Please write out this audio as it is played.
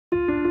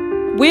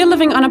We're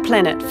living on a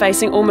planet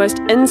facing almost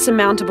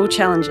insurmountable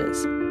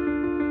challenges.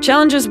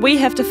 Challenges we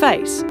have to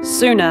face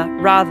sooner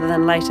rather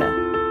than later.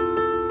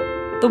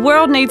 The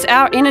world needs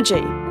our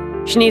energy.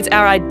 She needs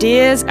our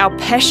ideas, our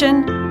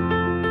passion.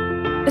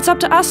 It's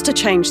up to us to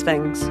change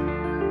things,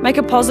 make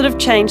a positive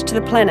change to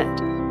the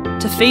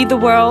planet, to feed the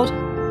world,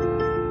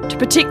 to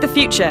protect the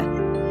future,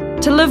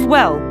 to live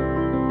well,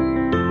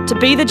 to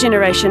be the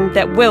generation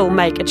that will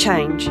make a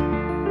change.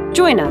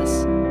 Join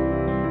us.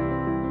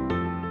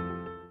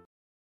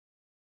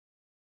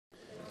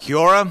 Kia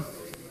ora.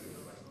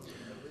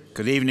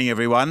 Good evening,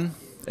 everyone,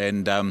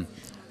 and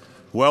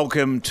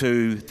welcome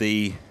to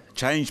the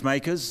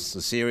Changemakers,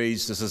 the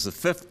series. This is the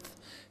fifth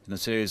in a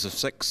series of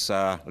 6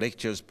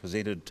 lectures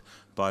presented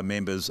by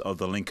members of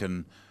the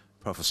Lincoln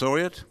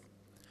Professoriate.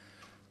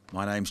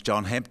 My name's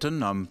John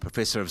Hampton. I'm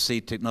Professor of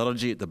Seed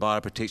Technology at the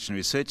Bioprotection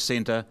Research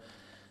Centre,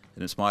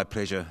 and it's my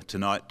pleasure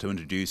tonight to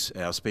introduce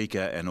our speaker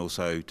and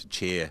also to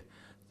chair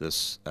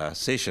this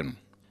session.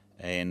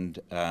 And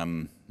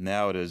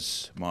now it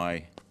is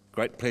my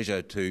great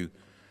pleasure to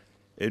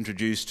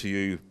introduce to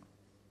you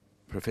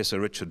Professor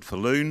Richard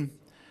Falloon.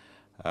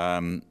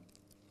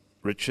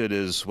 Richard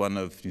is one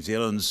of New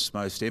Zealand's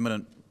most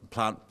eminent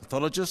plant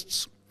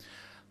pathologists.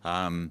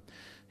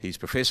 He's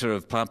Professor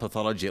of Plant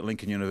Pathology at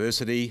Lincoln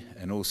University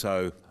and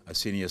also a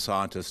senior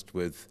scientist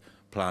with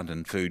Plant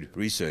and Food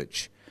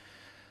Research.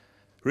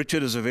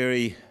 Richard is a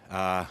very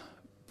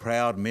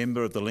proud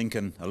member of the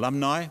Lincoln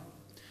alumni,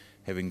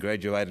 having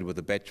graduated with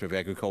a Bachelor of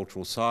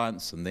Agricultural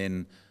Science and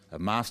then a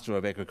Master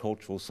of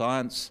Agricultural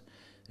Science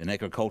in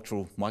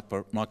Agricultural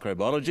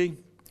Microbiology.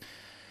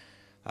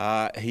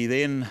 He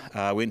then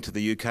went to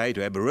the UK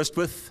to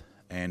Aberystwyth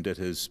and did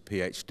his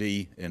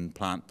PhD in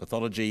plant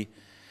pathology.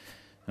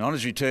 And on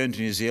his return to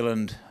New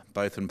Zealand,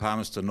 both in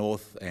Palmerston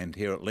North and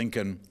here at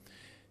Lincoln,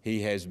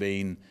 he has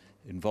been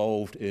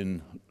involved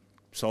in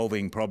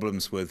solving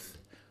problems with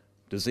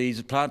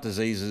plant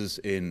diseases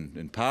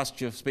in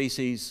pasture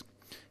species,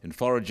 in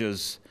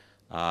forages,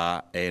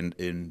 and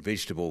in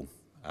vegetable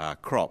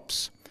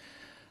crops.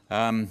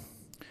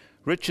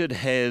 Richard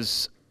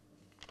has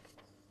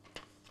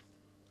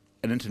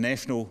an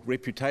international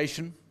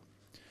reputation.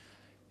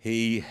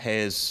 He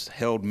has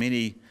held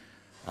many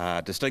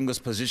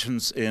distinguished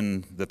positions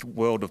in the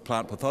world of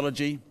plant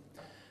pathology.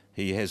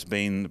 He has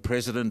been the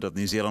President of the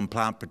New Zealand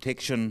Plant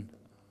Protection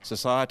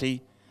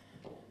Society,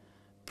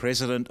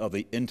 President of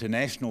the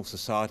International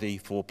Society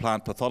for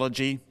Plant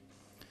Pathology,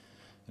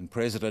 and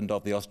President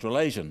of the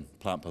Australasian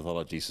Plant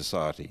Pathology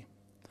Society.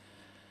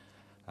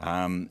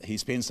 He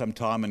spent some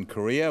time in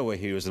Korea where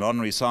he was an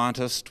honorary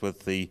scientist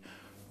with the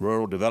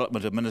Rural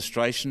Development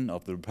Administration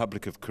of the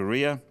Republic of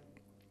Korea.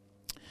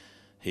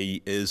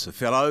 He is a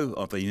fellow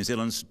of the New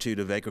Zealand Institute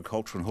of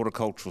Agriculture and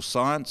Horticultural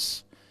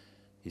Science.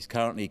 He's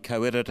currently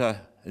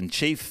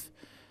co-editor-in-chief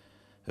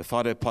of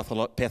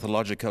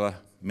Phytopathologica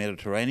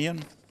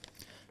Mediterranean.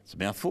 It's a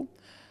mouthful.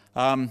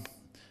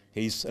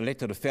 He's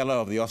elected a fellow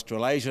of the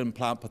Australasian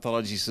Plant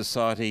Pathology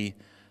Society,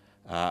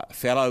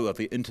 fellow of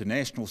the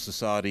International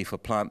Society for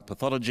Plant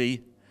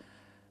Pathology,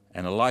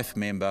 and a life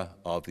member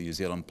of the New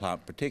Zealand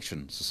Plant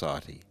Protection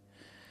Society.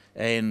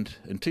 And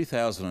in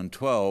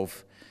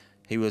 2012,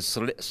 he was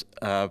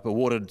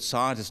awarded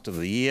Scientist of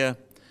the Year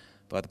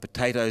by the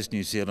Potatoes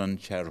New Zealand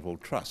Charitable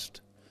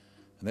Trust.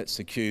 And that's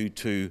the cue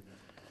to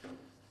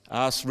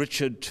ask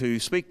Richard to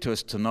speak to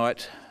us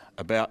tonight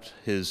about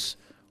his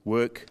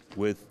work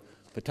with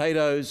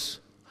potatoes,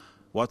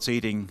 what's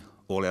eating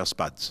all our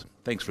spuds.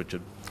 Thanks,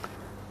 Richard.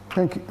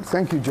 Thank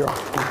you, John.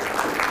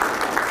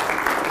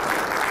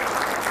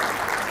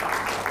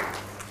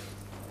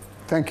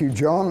 Thank you,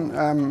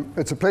 John.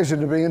 It's a pleasure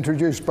to be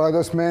introduced by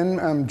this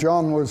man.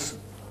 John was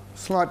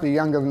slightly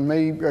younger than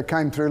me,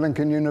 came through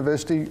Lincoln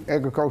University,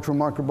 agricultural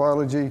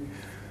microbiology.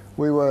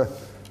 We were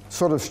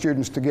sort of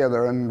students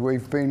together, and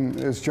we've been,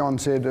 as John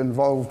said,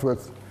 involved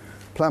with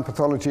plant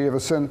pathology ever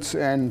since,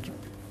 and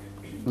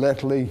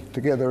latterly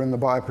together in the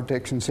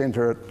Bioprotection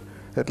Centre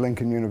at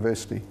Lincoln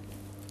University.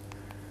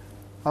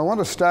 I want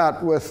to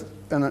start with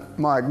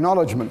my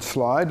acknowledgement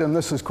slide, and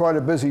this is quite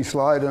a busy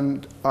slide,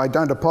 and I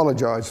don't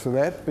apologise for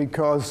that,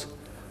 because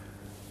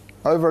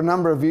over a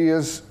number of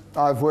years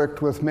I've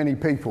worked with many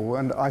people,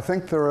 and I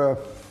think there are,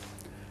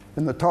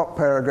 in the top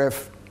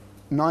paragraph,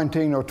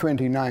 19 or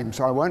 20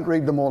 names. I won't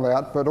read them all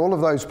out, but all of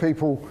those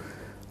people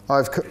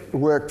I've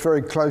worked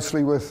very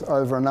closely with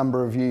over a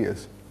number of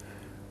years.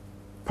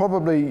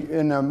 Probably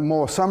in a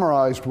more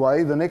summarised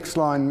way, the next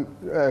line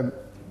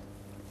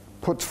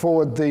puts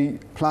forward the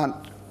plant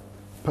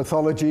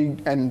pathology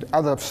and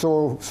other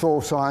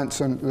soil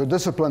science and the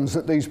disciplines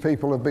that these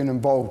people have been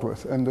involved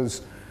with, and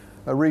there's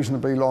a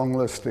reasonably long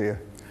list there.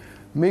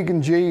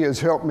 Megan G has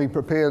helped me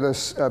prepare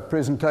this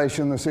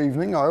presentation this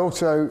evening. I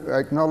also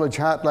acknowledge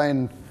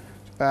Heartland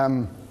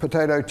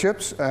Potato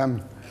Chips.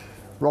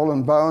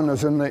 Roland Bowen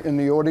is in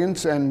the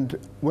audience, and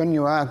when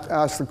you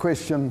ask the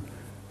question,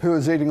 who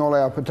is eating all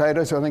our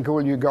potatoes, I think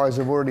all you guys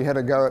have already had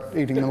a go at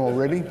eating them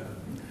already.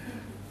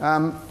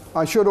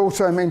 I should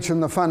also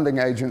mention the funding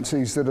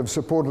agencies that have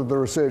supported the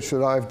research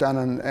that I've done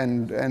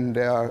and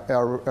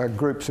our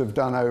groups have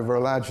done over a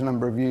large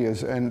number of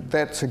years, and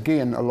that's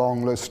again a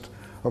long list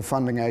of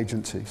funding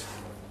agencies.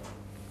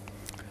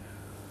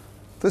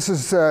 This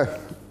is a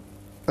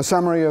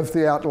summary of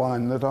the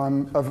outline that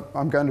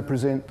I'm going to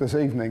present this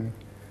evening,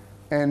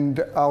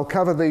 and I'll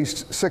cover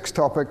these 6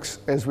 topics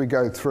as we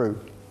go through.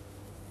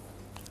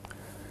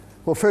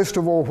 Well, first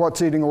of all,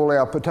 what's eating all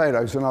our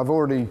potatoes? And I've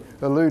already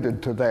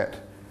alluded to that.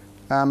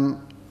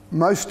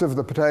 Most of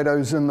the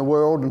potatoes in the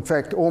world, in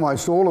fact,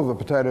 almost all of the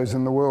potatoes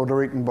in the world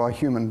are eaten by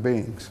human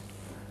beings.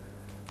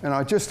 And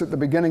I just, at the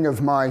beginning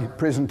of my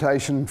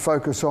presentation,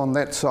 focus on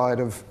that side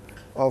of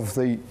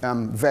the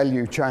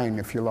value chain,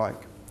 if you like.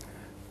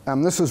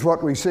 This is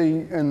what we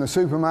see in the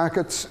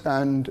supermarkets,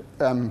 and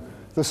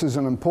this is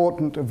a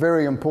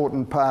very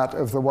important part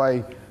of the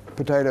way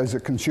potatoes are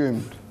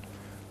consumed.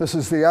 This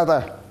is the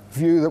other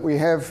view that we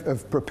have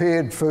of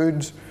prepared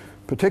foods,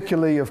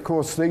 particularly, of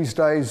course, these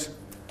days,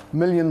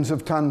 millions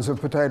of tons of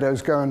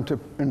potatoes go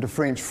into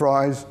French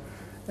fries,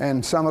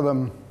 and some of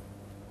them,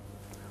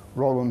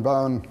 Roland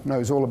Bowen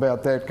knows all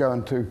about that, go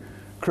into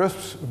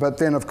crisps, but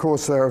then, of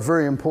course, they're a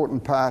very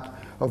important part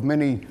of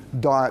many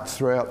diets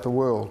throughout the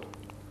world.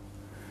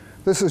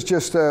 This is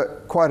just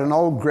quite an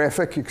old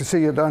graphic. You can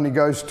see it only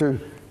goes to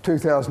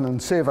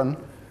 2007,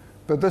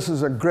 but this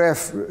is a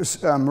graph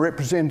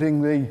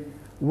representing the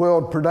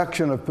world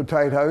production of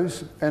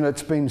potatoes, and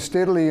it's been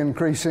steadily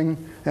increasing,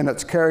 and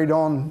it's carried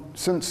on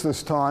since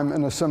this time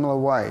in a similar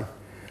way.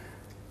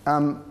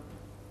 In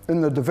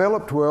the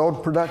developed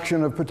world,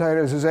 production of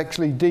potatoes is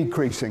actually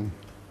decreasing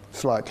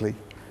slightly,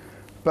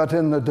 but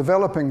in the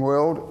developing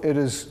world, it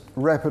is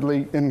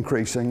rapidly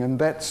increasing, and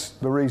that's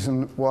the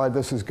reason why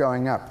this is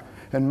going up.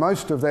 And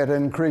most of that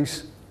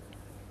increase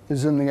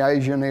is in the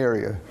Asian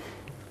area.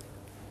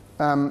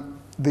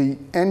 The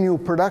annual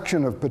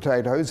production of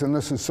potatoes, and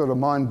this is sort of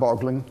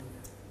mind-boggling,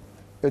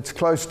 it's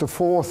close to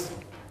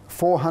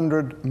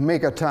 400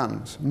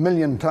 megatons,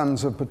 million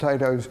tons of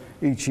potatoes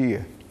each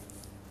year.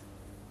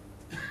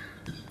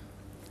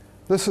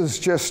 This is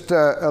just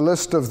a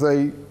list of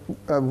the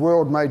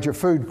world major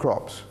food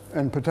crops,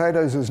 and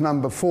potatoes is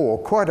number 4,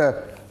 quite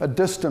a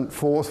distant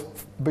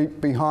fourth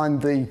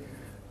behind the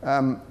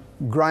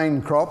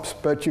grain crops,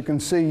 but you can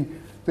see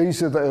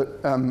these are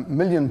the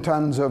million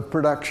tons of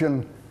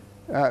production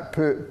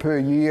per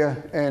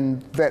year,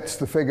 and that's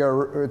the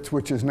figure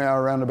which is now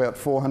around about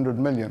 400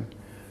 million.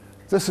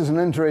 This is an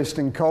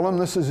interesting column.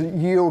 This is a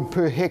yield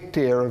per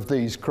hectare of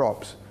these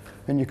crops,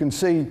 and you can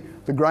see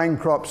the grain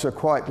crops are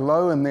quite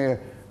low in their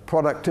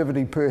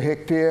productivity per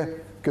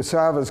hectare.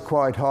 Cassava is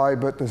quite high,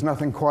 but there's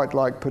nothing quite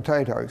like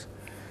potatoes.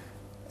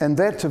 And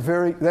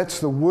that's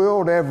the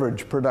world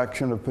average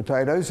production of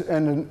potatoes,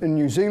 and in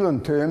New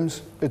Zealand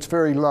terms, it's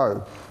very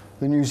low.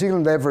 The New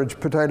Zealand average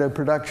potato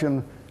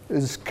production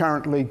is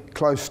currently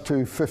close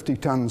to 50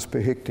 tonnes per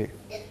hectare.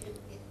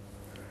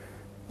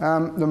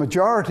 The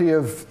majority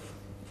of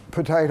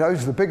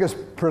potatoes, the biggest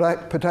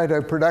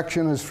potato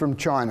production is from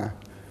China,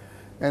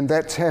 and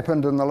that's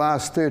happened in the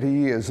last 30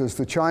 years as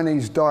the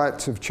Chinese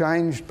diets have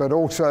changed, but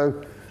also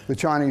the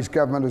Chinese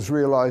government has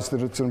realised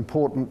that it's an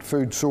important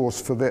food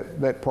source for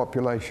that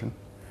population.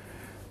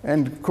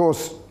 And of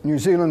course, New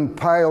Zealand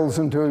pales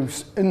into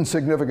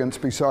insignificance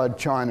beside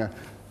China.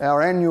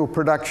 Our annual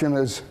production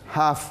is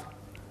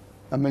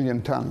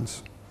 500,000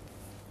 tonnes.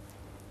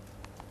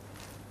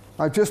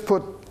 I've just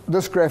put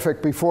this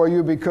graphic before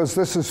you because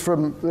this is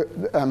from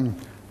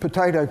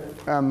potato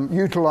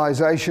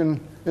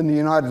utilisation in the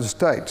United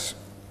States,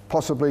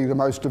 possibly the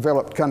most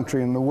developed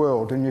country in the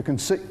world. And you can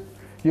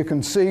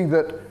see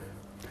that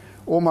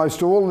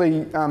almost all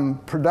the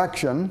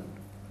production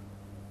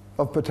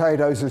of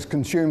potatoes is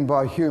consumed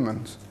by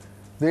humans.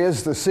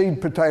 There's the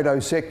seed potato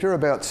sector,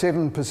 about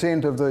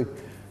 7% of the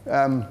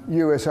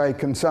USA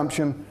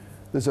consumption.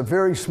 There's a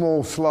very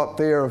small slot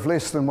there of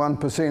less than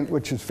 1%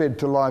 which is fed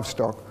to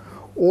livestock.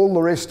 All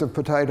the rest of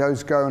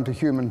potatoes go into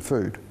human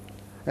food.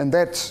 And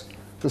that's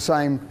the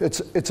same,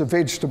 it's a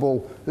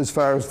vegetable as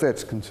far as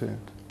that's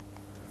concerned.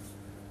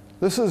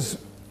 This is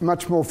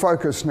much more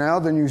focused now,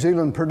 the New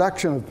Zealand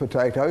production of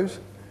potatoes.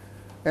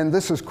 And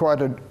this is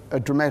quite a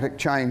dramatic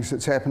change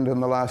that's happened in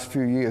the last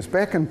few years.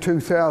 Back in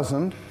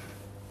 2000,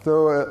 there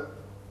were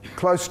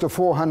close to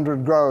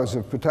 400 growers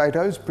of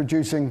potatoes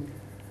producing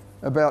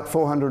about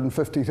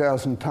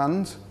 450,000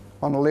 tonnes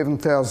on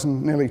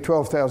 11,000, nearly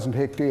 12,000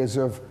 hectares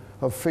of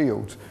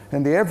fields.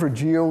 And the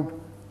average yield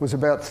was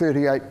about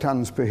 38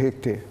 tonnes per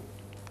hectare.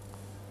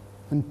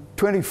 In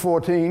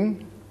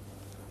 2014,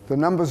 the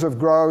numbers of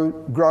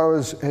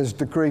growers has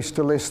decreased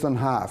to less than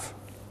half.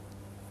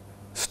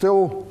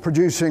 Still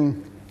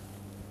producing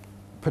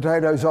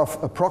potatoes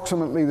off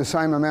approximately the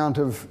same amount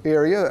of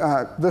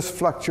area. This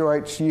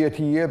fluctuates year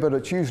to year, but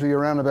it's usually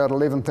around about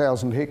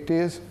 11,000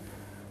 hectares.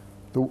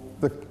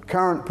 The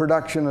current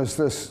production is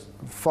this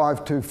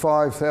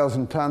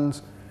 5,000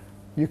 tonnes.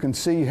 You can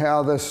see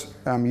how this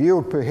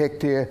yield per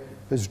hectare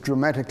is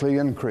dramatically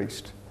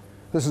increased.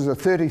 This is a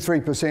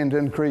 33%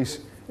 increase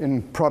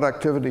in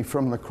productivity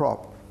from the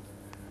crop.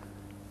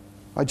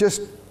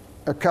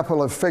 A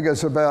couple of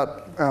figures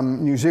about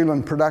New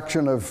Zealand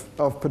production of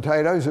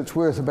potatoes. It's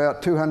worth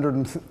about just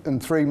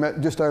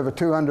over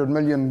 $200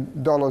 million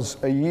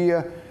a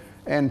year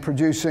and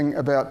producing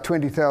about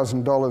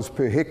 $20,000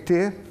 per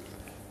hectare.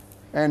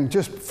 And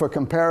just for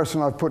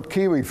comparison, I've put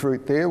kiwi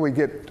fruit there. We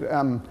get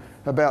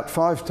about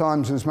 5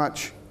 times as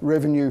much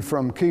revenue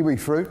from kiwi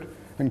fruit,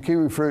 and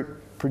kiwi fruit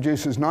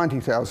produces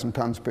 90,000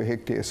 tonnes per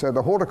hectare. So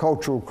the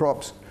horticultural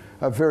crops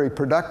are very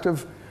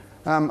productive.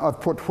 I've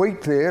put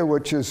wheat there,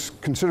 which is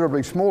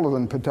considerably smaller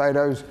than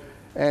potatoes,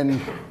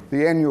 and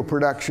the annual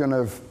production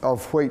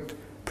of wheat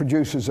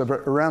produces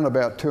around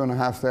about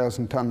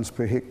 $2,500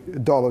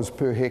 tonnes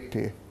per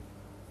hectare.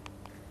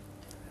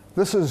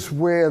 This is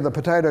where the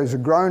potatoes are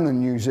grown in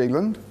New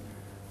Zealand,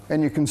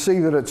 and you can see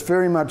that it's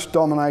very much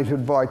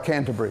dominated by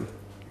Canterbury.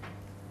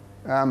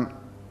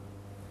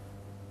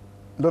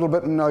 A little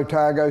bit in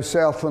Otago,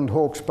 Southland,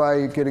 Hawke's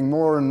Bay, getting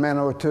more in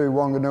Manawatu,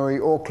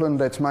 Wanganui, Auckland,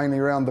 that's mainly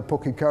around the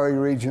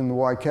Pukekohe region, the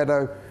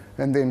Waikato,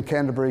 and then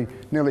Canterbury,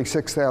 nearly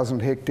 6,000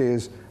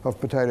 hectares of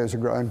potatoes are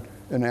grown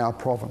in our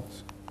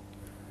province.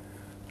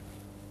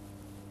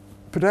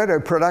 Potato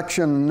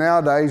production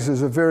nowadays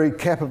is a very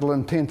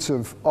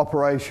capital-intensive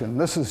operation.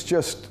 This is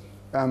just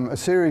a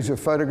series of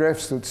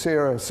photographs that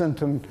Sarah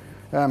Sinton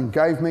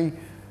gave me.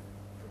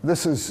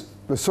 This is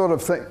the sort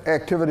of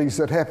activities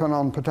that happen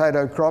on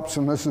potato crops,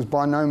 and this is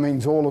by no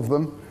means all of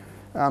them,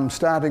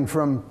 starting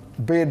from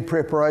bed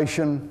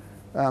preparation,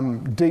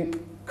 deep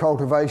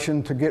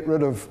cultivation to get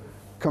rid of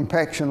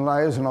compaction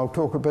layers, and I'll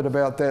talk a bit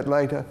about that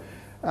later.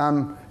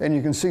 And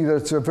you can see that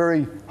it's a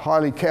very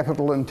highly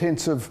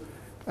capital-intensive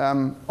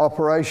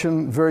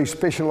operation, very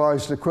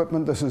specialised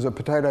equipment. This is a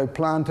potato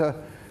planter.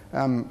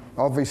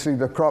 Obviously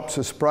the crops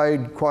are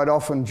sprayed quite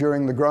often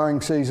during the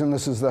growing season.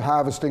 This is the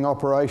harvesting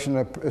operation,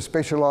 a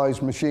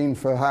specialised machine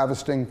for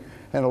harvesting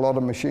and a lot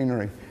of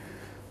machinery.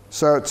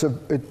 So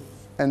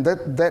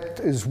that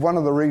is one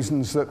of the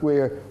reasons that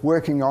we're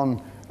working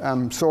on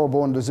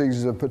soil-borne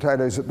diseases of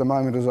potatoes at the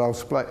moment, as I'll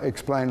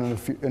explain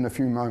in a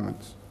few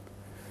moments.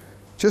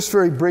 Just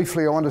very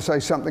briefly, I want to say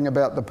something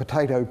about the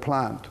potato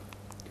plant.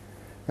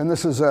 And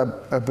this is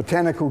a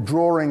botanical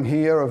drawing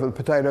here of a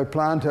potato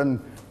plant, and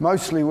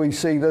mostly we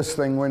see this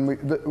thing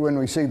when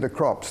we see the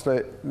crops,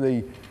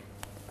 the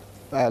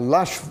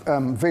lush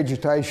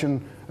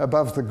vegetation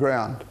above the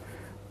ground.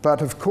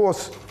 But of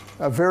course,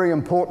 a very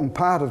important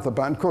part of the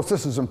plant, of course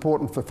this is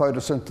important for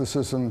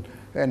photosynthesis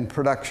and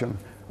production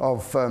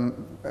of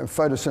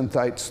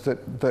photosynthates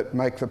that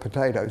make the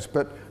potatoes.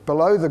 But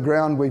below the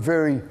ground we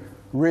very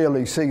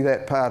rarely see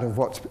that part of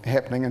what's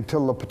happening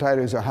until the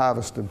potatoes are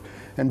harvested.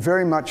 And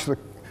very much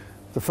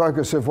the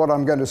focus of what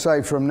I'm going to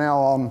say from now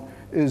on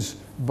is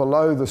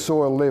below the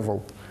soil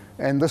level.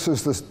 And this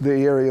is the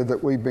area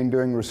that we've been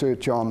doing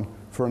research on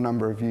for a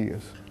number of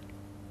years.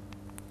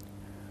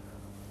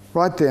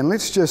 Right then,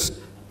 let's just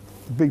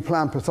be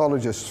plant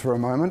pathologists for a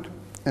moment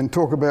and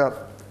talk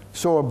about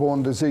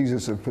soil-borne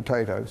diseases of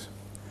potatoes.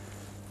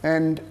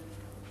 And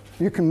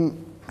you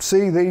can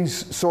see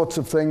these sorts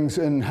of things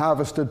in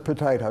harvested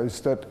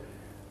potatoes, that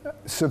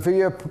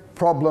severe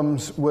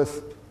problems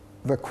with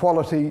the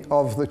quality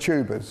of the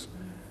tubers.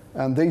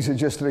 And these are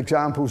just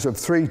examples of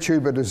 3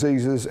 tuber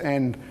diseases,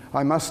 and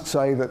I must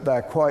say that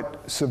they're quite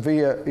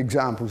severe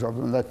examples of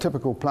them. They're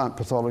typical plant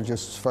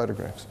pathologists'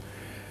 photographs.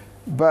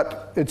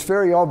 But it's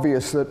very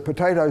obvious that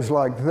potatoes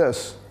like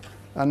this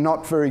are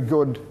not very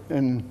good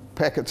in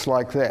packets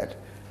like that.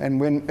 And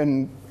when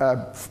in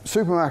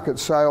supermarket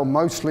sale,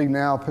 mostly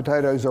now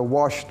potatoes are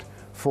washed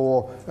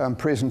for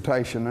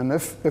presentation. And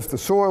if the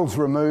soil's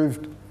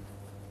removed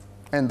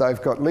and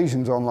they've got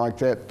lesions on like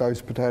that,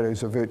 those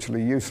potatoes are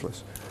virtually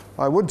useless.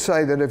 I would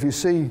say that if you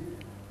see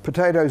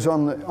potatoes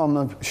on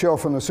the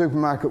shelf in the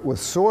supermarket with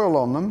soil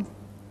on them,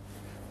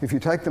 if you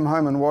take them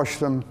home and wash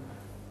them,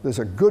 there's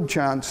a good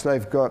chance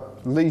they've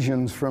got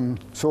lesions from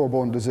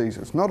soil-borne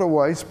diseases. Not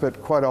always, but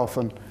quite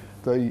often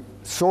the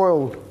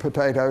soiled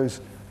potatoes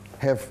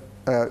have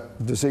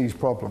disease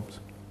problems.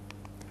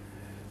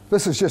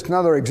 This is just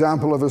another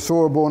example of a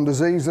soil-borne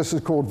disease. This is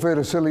called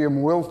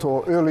verticillium wilt,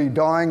 or early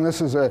dying.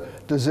 This is a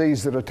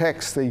disease that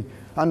attacks the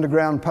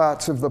underground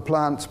parts of the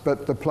plants,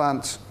 but the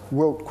plants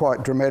wilt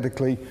quite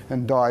dramatically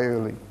and die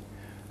early.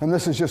 And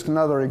this is just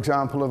another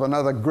example of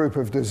another group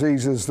of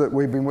diseases that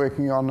we've been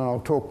working on, and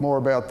I'll talk more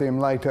about them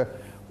later,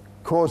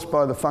 caused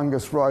by the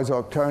fungus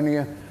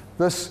Rhizoctonia.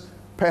 This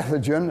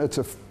pathogen,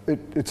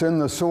 it's in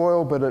the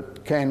soil, but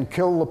it can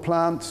kill the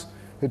plants.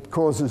 It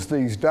causes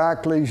these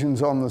dark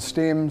lesions on the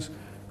stems,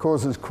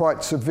 causes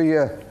quite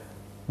severe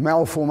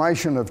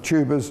malformation of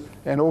tubers,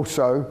 and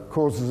also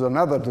causes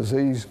another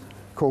disease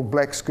called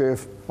black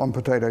scurf on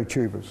potato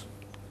tubers.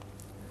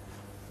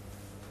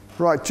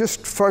 Right,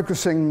 just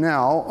focusing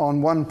now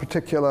on one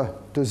particular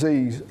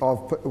disease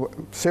of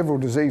several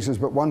diseases,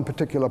 but one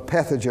particular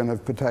pathogen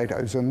of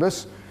potatoes. And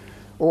this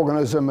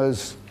organism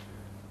is,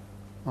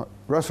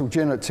 Russell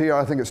Jennett's here,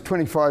 I think it's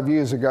 25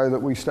 years ago that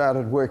we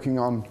started working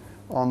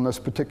on this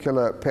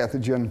particular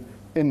pathogen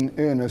in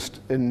earnest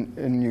in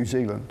New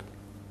Zealand.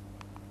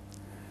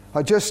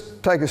 I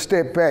just take a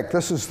step back.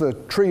 This is the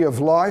tree of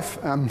life.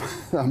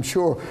 I'm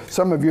sure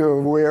some of you are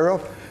aware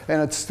of.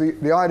 And it's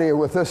the idea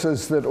with this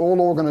is that all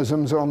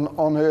organisms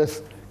on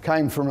Earth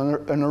came from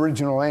an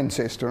original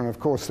ancestor. And of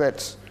course,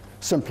 that's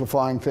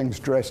simplifying things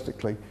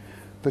drastically.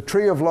 The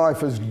tree of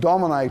life is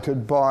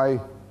dominated by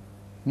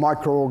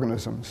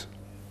microorganisms.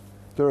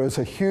 There is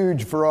a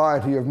huge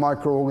variety of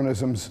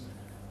microorganisms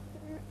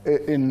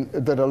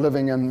that are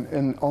living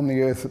on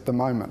the Earth at the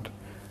moment.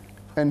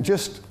 And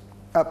just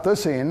up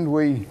this end,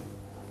 we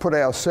put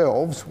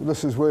ourselves,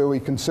 this is where we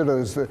consider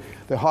as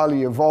the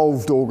highly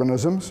evolved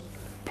organisms,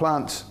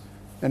 plants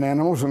and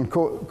animals, and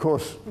of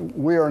course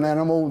we're an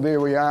animal, there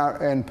we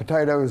are, and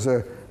potato is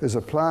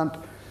a plant.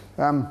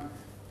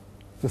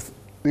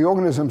 The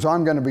organisms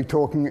I'm going to be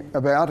talking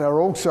about are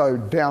also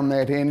down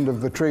that end of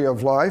the tree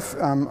of life.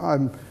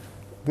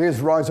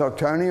 There's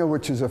Rhizoctonia,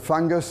 which is a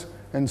fungus,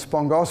 and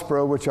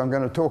Spongospora, which I'm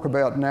going to talk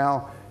about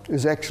now,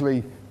 is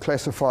actually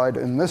classified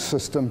in this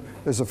system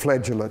as a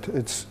flagellate.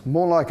 It's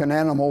more like an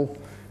animal,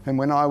 and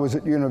when I was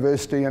at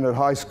university and at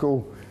high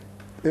school,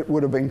 it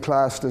would have been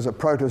classed as a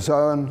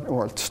protozoan,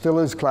 or it still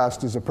is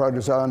classed as a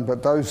protozoan,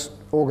 but those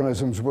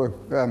organisms were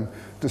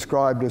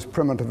described as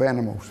primitive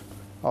animals.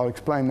 I'll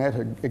explain that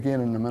again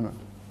in a minute.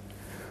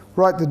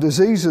 Right, the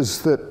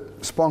diseases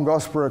that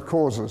Spongospora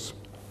causes,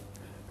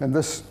 and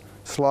this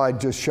slide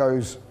just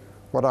shows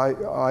what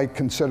I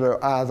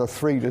consider are the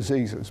 3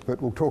 diseases,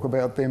 but we'll talk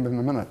about them in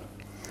a minute.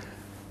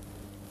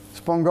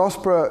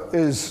 Spongospora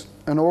is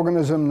an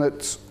organism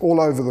that's all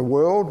over the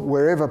world,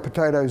 wherever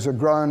potatoes are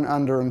grown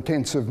under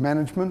intensive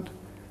management.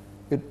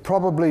 It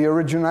probably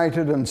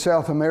originated in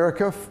South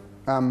America,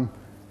 and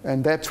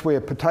that's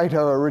where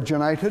potato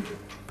originated.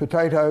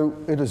 Potato,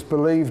 it is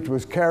believed,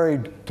 was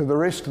carried to the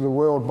rest of the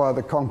world by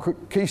the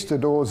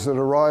conquistadors that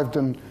arrived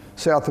in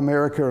South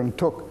America and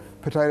took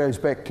potatoes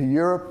back to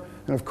Europe.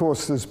 And of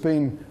course, there's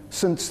been,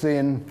 since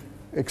then,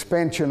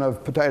 expansion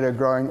of potato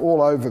growing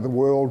all over the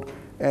world,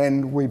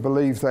 and we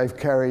believe they've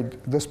carried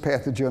this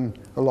pathogen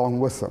along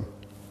with them,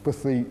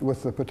 with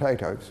the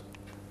potatoes.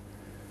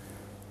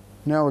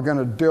 Now we're going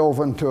to delve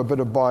into a bit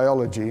of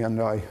biology,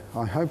 and I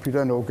hope you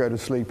don't all go to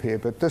sleep here,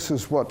 but this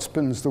is what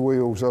spins the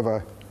wheels of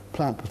a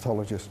plant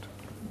pathologist.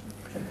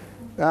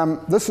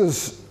 This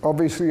is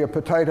obviously a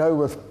potato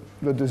with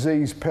the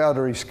disease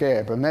powdery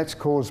scab, and that's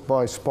caused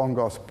by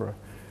Spongospora.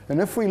 And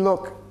if we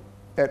look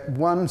at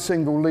one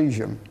single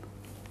lesion,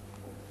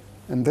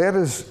 and that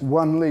is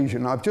one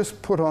lesion. I've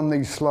just put on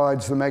these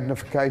slides the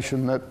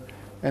magnification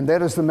and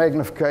that is the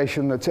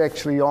magnification that's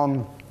actually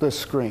on this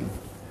screen.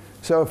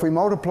 So if we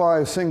multiply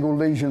a single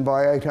lesion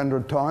by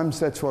 800 times,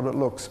 that's what it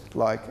looks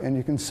like. And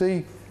you can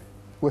see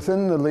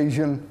within the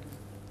lesion,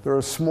 there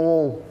are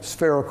small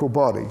spherical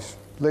bodies.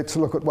 Let's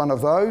look at one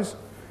of those.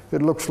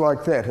 It looks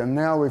like that, and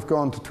now we've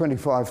gone to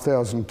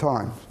 25,000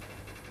 times.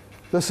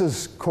 This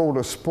is called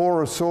a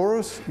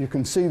Sporosaurus. You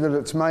can see that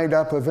it's made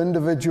up of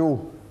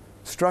individual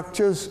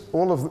structures.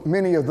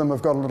 Many of them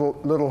have got a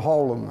little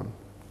hole in them.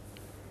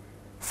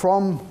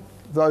 From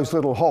those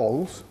little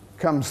holes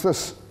comes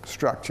this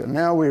structure.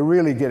 Now we're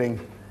really getting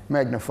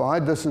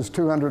magnified. This is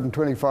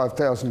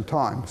 225,000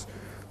 times.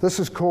 This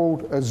is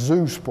called a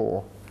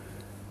zoospore.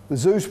 The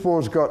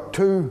zoospore's got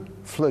 2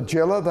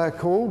 flagella, they're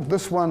called.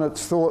 This one,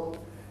 it's thought,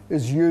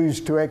 is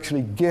used to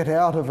actually get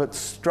out of its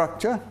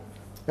structure,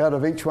 out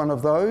of each one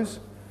of those.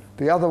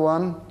 The other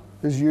one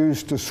is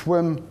used to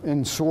swim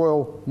in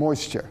soil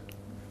moisture,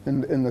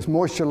 in the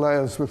moisture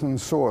layers within the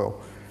soil.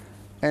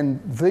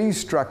 And these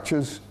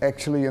structures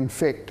actually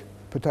infect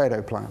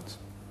potato plants.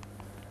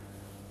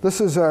 This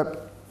is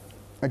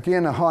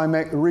again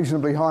a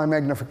reasonably high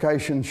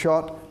magnification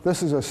shot.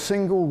 This is a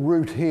single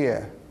root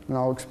hair, and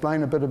I'll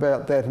explain a bit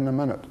about that in a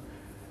minute.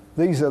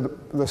 These are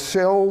the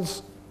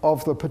cells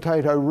of the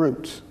potato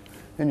roots.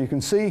 And you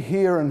can see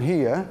here and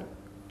here,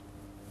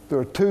 there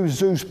are 2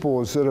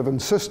 zoospores that have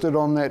encysted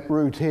on that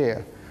root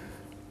hair.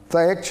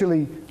 They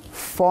actually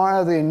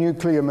fire their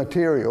nuclear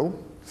material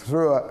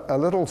through a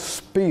little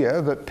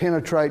spear that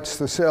penetrates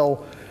the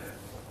cell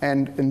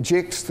and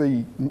injects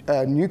the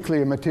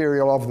nuclear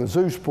material of the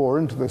zoospore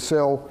into the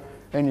cell,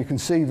 and you can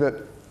see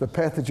that the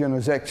pathogen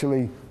is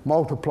actually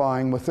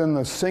multiplying within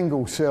the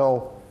single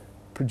cell,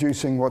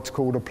 producing what's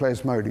called a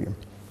plasmodium.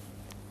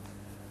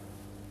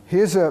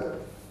 Here's a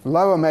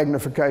lower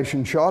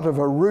magnification shot of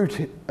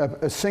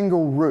a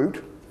single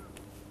root,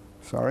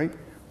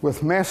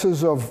 with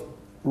masses of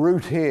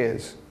root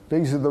hairs.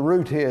 These are the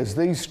root hairs,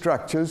 these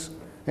structures,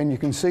 and you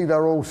can see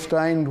they're all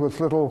stained with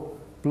little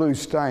blue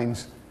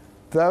stains.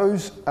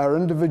 Those are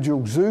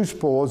individual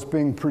zoospores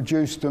being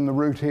produced in the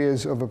root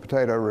hairs of a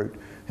potato root.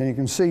 And you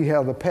can see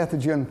how the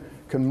pathogen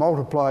can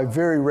multiply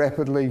very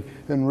rapidly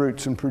in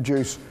roots and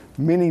produce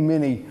many,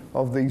 many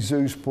of these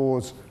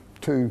zoospores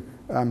to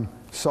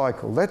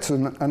cycle. That's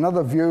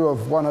another view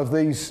of one of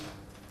these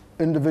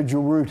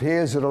individual root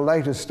hairs at a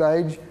later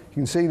stage. You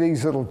can see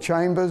these little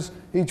chambers.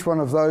 Each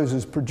one of those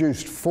has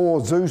produced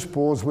 4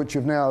 zoospores which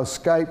have now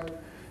escaped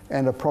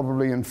and are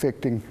probably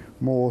infecting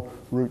more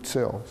root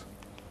cells.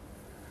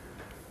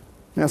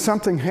 Now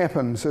something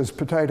happens as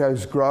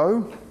potatoes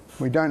grow.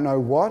 We don't know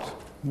what.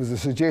 There's a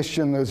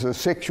suggestion there's a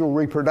sexual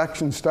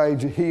reproduction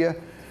stage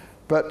here,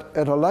 but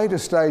at a later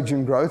stage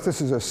in growth,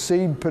 this is a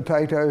seed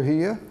potato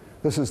here.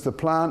 This is the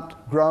plant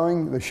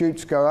growing, the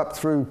shoots go up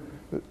through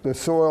the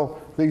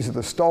soil. These are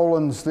the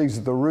stolons, these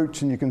are the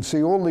roots, and you can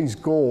see all these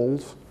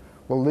galls.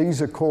 Well,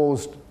 these are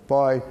caused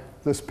by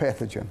this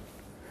pathogen.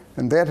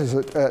 And that is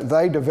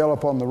they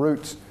develop on the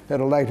roots at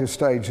a later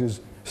stage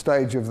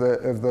of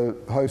the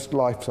host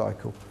life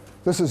cycle.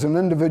 This is an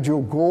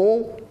individual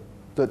gall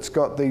that's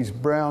got these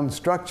brown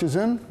structures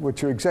in,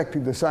 which are exactly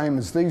the same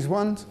as these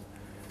ones.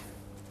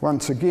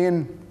 Once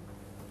again,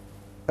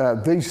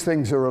 these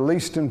things are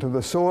released into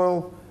the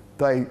soil.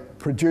 They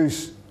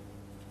produce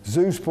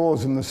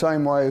zoospores in the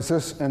same way as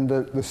this, and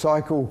the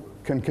cycle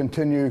can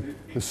continue.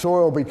 The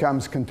soil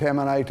becomes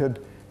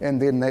contaminated,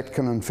 and then that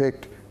can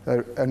infect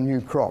a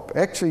new crop.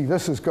 Actually,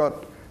 the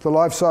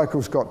life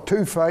cycle's got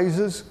two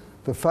phases: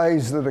 the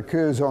phase that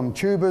occurs on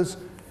tubers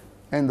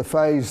and the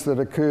phase that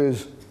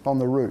occurs on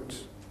the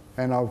roots.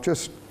 And I'll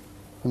just,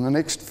 in the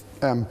next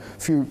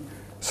few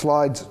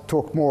slides,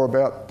 talk more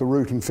about the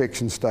root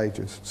infection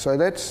stages. So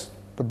that's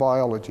the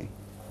biology.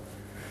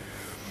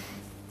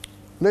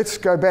 Let's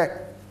go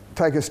back,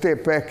 take a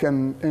step back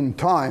in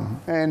time.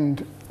 And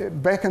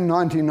back in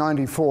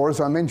 1994, as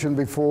I mentioned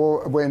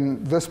before,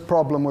 when this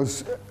problem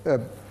was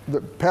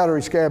the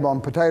powdery scab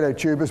on potato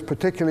tubers,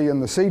 particularly in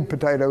the seed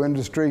potato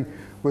industry,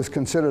 was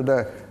considered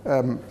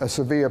a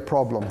severe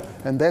problem.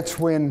 And that's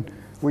when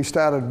we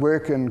started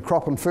work in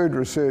crop and food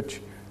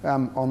research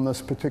on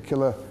this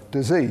particular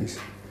disease.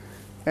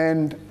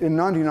 And in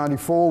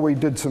 1994, we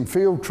did some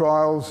field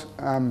trials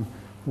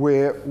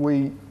where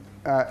we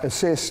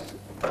assessed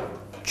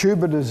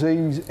tuber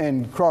disease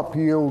and crop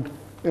yield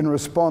in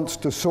response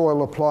to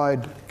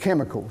soil-applied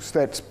chemicals.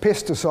 That's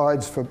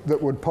pesticides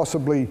that would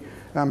possibly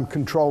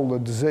control the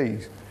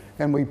disease.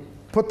 And we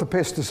put the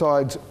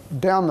pesticides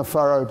down the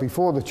furrow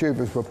before the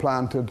tubers were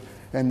planted,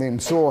 and then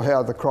saw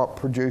how the crop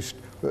produced,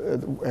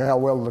 how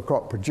well the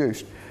crop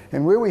produced.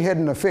 And where we had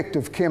an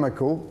effective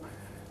chemical,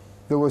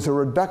 there was a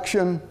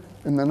reduction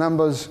in the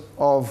numbers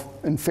of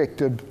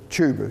infected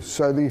tubers.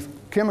 So the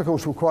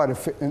chemicals were quite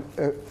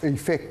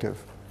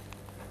effective.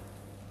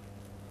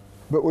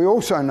 But we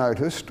also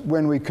noticed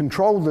when we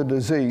controlled the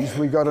disease,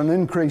 we got an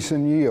increase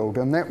in yield,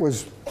 and that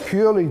was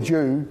purely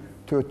due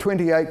to a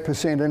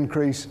 28%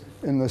 increase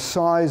in the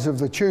size of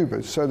the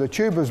tubers. So the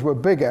tubers were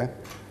bigger,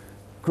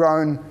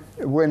 grown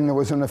when there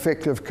was an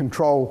effective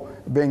control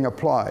being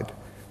applied.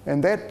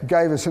 And that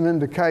gave us an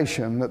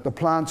indication that the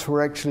plants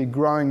were actually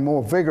growing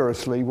more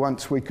vigorously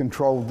once we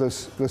controlled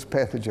this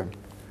pathogen.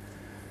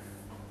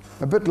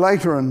 A bit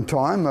later in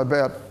time,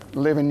 about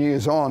 11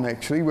 years on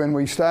actually, when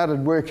we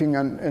started working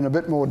in a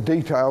bit more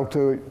detail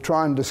to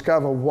try and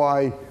discover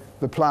why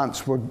the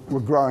plants were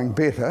growing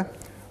better,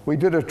 we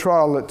did a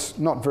trial that's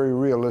not very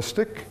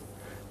realistic.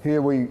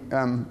 Here we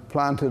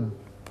planted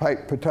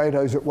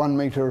potatoes at 1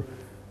 metre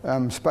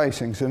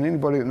spacings, and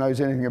anybody that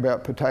knows anything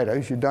about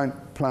potatoes, you don't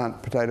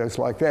plant potatoes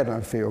like that in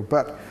a field.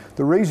 But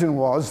the reason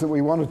was that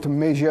we wanted to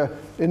measure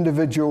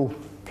individual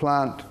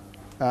plant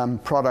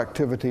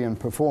productivity and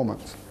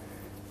performance.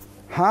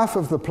 Half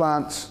of the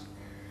plants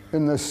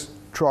in this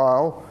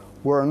trial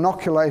were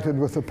inoculated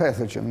with the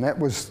pathogen. That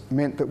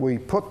meant that we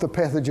put the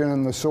pathogen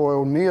in the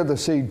soil near the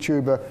seed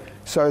tuber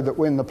so that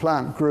when the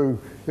plant grew,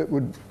 it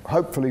would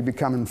hopefully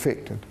become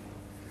infected.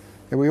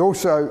 And we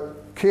also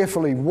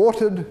carefully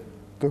watered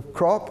the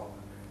crop,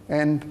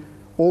 and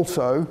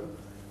also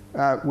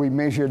we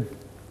measured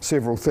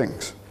several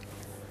things.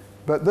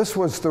 But this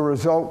was the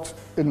result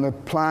in the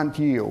plant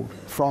yield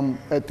from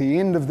at the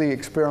end of the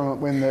experiment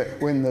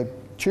when the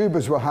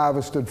tubers were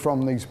harvested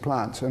from these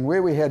plants. And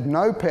where we had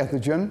no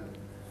pathogen,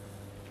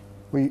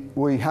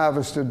 we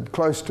harvested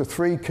close to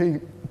 3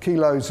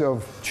 kilos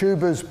of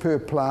tubers per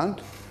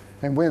plant,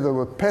 and where the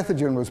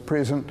pathogen was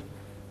present,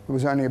 it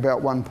was only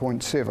about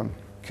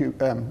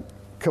 1.7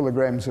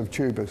 kilograms of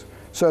tubers.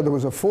 So there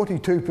was a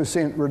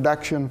 42%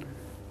 reduction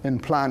in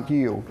plant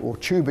yield, or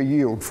tuber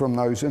yield, from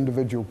those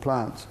individual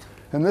plants.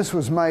 And this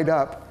was made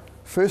up,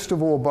 first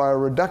of all, by a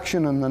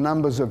reduction in the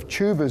numbers of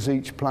tubers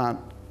each plant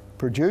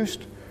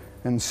produced,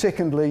 and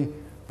secondly,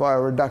 by a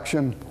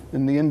reduction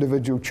in the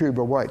individual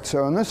tuber weight.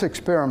 So in this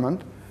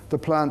experiment, the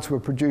plants were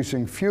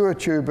producing fewer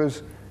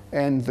tubers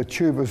and the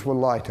tubers were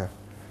lighter.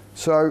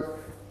 So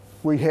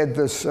we had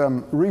this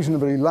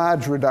reasonably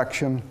large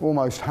reduction,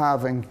 almost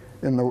halving,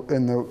 in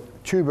the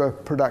tuber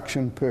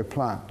production per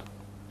plant.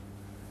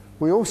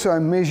 We also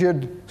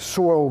measured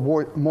soil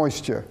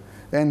moisture.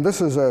 And this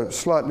is a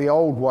slightly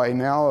old way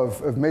now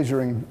of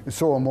measuring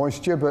soil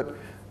moisture, but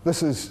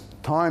this is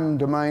time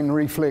domain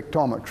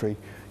reflectometry.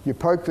 You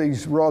poke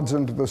these rods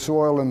into the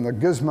soil, and the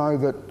gizmo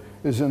that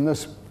is in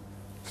this,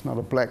 it's not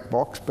a black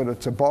box, but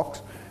it's a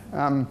box,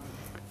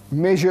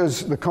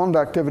 measures the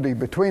conductivity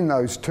between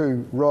those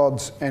two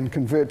rods and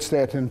converts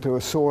that into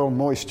a soil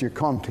moisture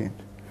content.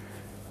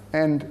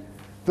 And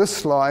this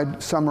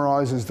slide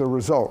summarizes the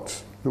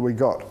results that we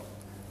got.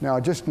 Now I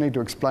just need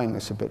to explain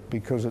this a bit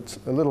because it's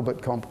a little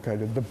bit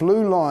complicated. The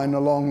blue line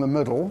along the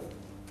middle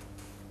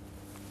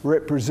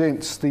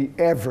represents the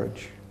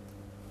average.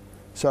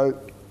 So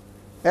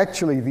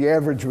actually the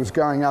average was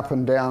going up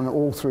and down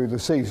all through the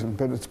season,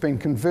 but it's been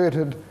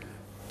converted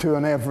to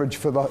an average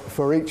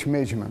for each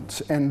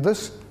measurement. And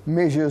this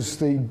measures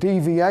the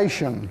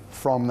deviation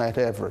from that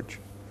average.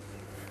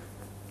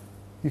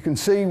 You can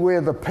see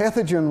where the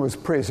pathogen was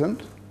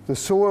present, the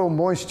soil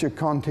moisture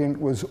content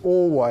was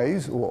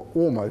always, or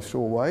almost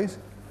always,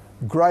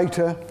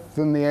 greater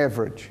than the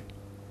average.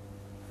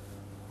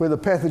 Where the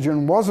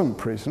pathogen wasn't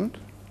present,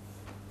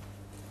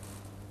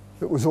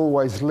 it was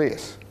always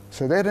less.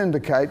 So that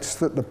indicates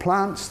that the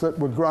plants that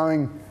were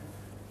growing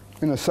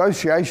in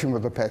association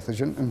with the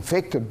pathogen,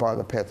 infected by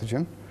the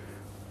pathogen,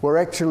 were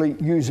actually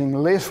using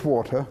less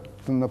water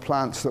than the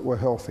plants that were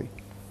healthy.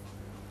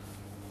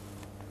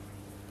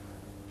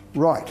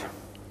 Right,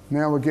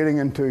 now we're getting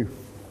into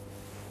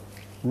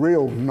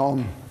real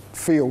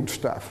non-field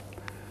stuff.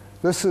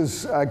 This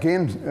is,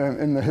 again,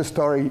 in the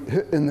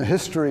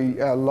history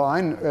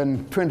line.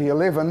 In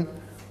 2011,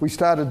 we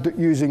started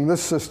using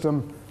this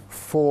system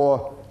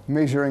for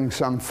measuring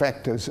some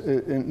factors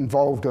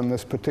involved in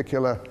this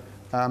particular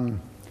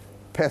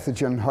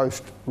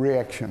pathogen-host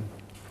reaction.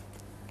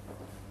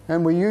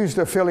 And we used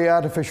a fairly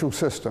artificial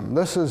system.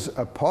 This is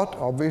a pot,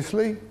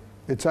 obviously.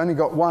 It's only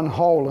got one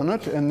hole in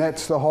it, and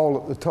that's the hole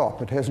at the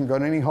top. It hasn't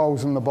got any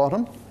holes in the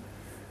bottom.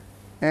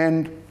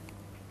 And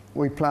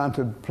we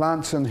planted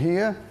plants in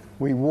here.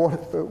 We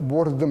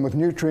watered them with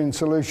nutrient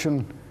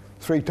solution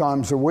 3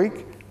 times a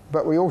week,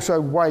 but we also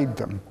weighed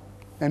them.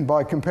 And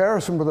by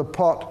comparison with a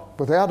pot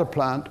without a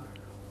plant,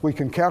 we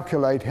can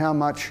calculate how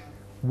much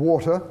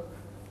water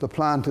the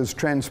plant is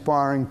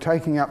transpiring,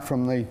 taking up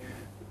from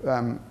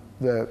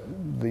the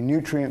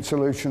nutrient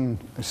solution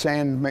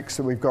sand mix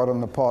that we've got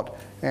in the pot,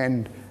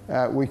 and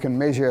we can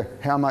measure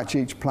how much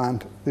each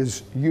plant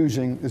is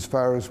using as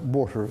far as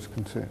water is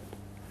concerned.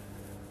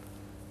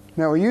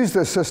 Now, we use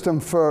this system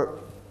for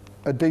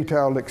a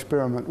detailed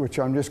experiment, which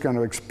I'm just going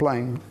to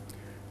explain.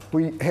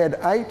 We had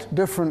 8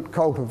 different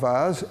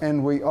cultivars,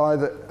 and we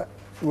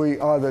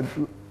either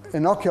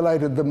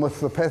inoculated them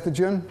with the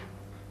pathogen,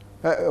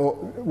 or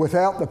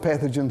without the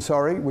pathogen,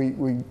 sorry.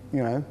 We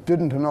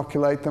didn't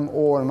inoculate them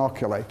or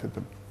inoculated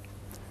them.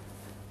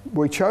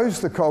 We chose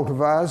the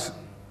cultivars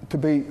to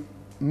be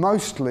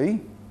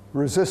mostly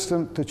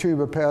resistant to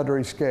tuber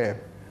powdery scab.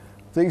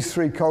 These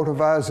 3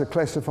 cultivars are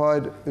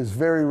classified as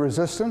very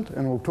resistant,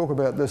 and we'll talk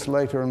about this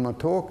later in my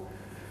talk.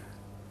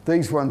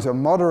 These ones are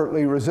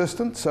moderately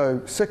resistant,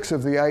 so 6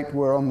 of the 8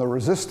 were on the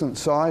resistant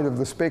side of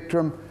the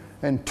spectrum,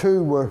 and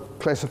 2 were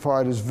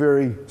classified as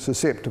very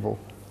susceptible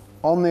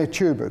on their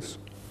tubers.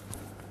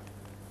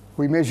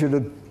 We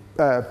measured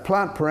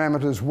plant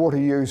parameters, water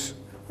use,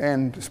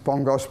 and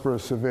Spongospora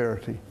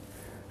severity.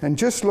 And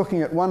just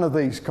looking at one of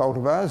these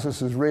cultivars,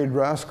 this is Red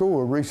Rascal,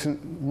 a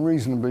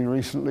reasonably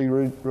recently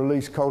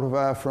released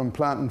cultivar from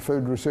Plant and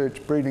Food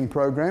Research Breeding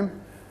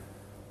Program.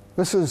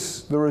 This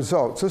is the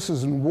results. This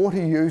is in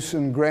water use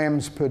in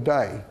grams per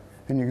day.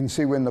 And you can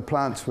see when the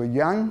plants were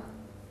young.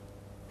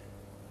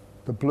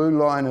 The blue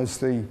line is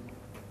the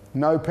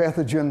no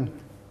pathogen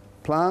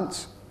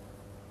plants.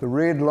 The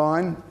red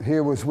line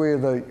here was where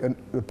the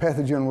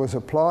pathogen was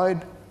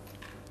applied.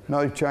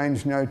 No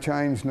change, no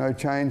change, no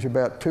change.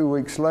 About 2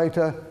 weeks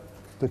later,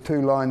 the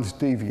 2 lines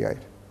deviate.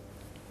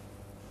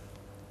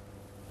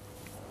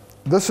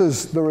 This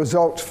is the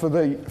results for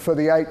the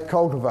 8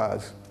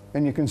 cultivars.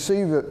 And you can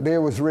see that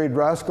there was Red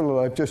Rascal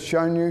that I've just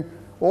shown you.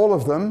 All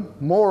of them,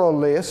 more or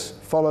less,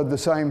 followed the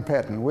same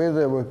pattern. Where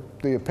the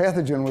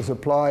pathogen was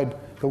applied,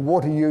 the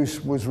water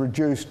use was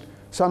reduced,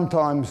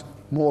 sometimes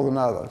more than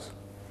others.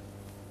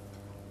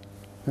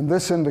 And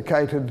this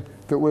indicated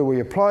that where we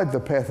applied the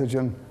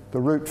pathogen, the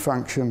root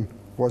function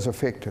was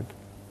affected.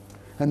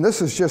 And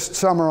this is just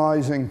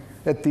summarizing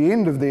at the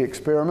end of the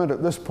experiment,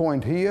 at this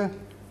point here,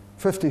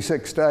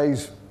 56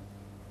 days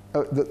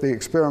that the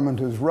experiment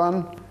is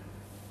run.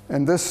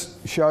 And this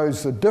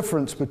shows the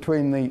difference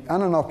between the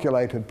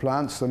uninoculated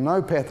plants, the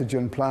no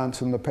pathogen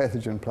plants, and the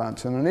pathogen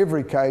plants. And in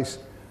every case,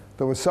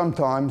 there was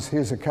sometimes,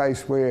 here's a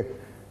case where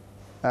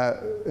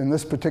in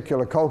this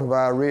particular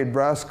cultivar, Red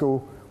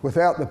Rascal,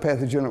 without the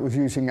pathogen, it was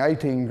using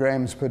 18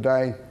 grams per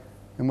day,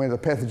 and where the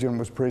pathogen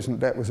was present,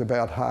 that was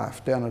about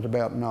half, down at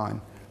about 9.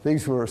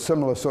 These were a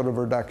similar sort of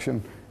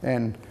reduction,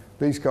 and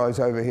these guys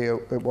over here,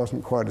 it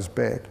wasn't quite as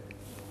bad.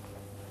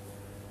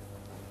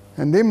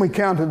 And then we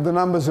counted the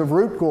numbers of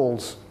root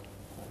galls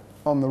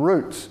on the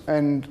roots,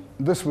 and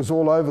this was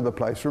all over the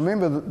place.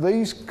 Remember that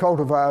these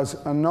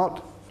cultivars are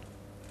not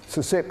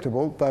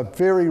susceptible. They're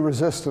very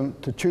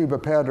resistant to tuber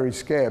powdery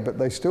scab, but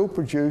they still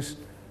produce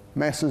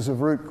masses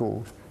of root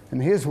galls.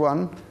 And here's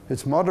one.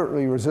 It's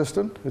moderately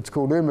resistant. It's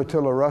called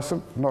Umatilla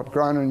russum, not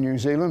grown in New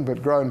Zealand,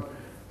 but grown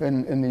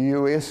in the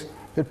US.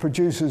 It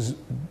produces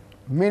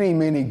many,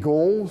 many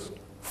galls,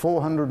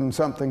 400 and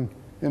something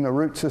in a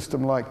root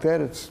system like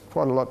that. It's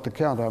quite a lot to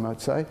count, I might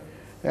say.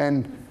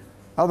 And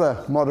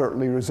other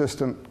moderately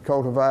resistant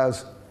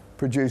cultivars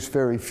produce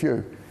very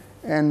few.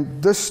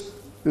 And this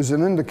is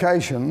an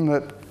indication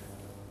that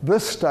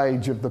this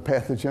stage of the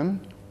pathogen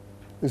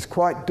is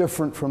quite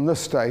different from this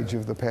stage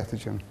of the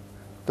pathogen.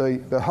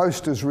 The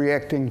host is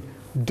reacting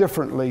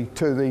differently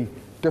to the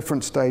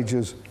different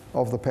stages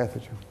of the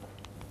pathogen.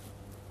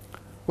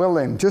 Well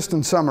then, just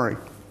in summary,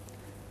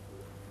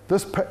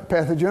 this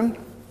pathogen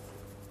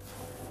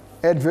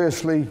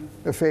adversely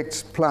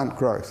affects plant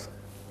growth.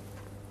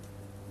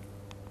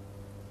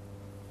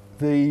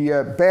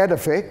 The bad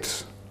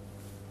effects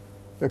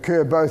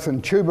occur both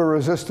in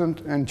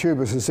tuber-resistant and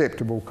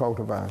tuber-susceptible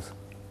cultivars.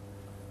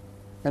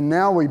 And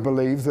now we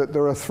believe that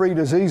there are 3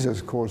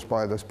 diseases caused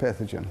by this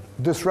pathogen: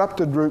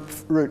 disrupted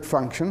root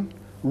function,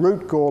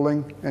 root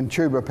galling, and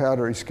tuber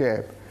powdery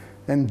scab.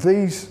 And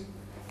these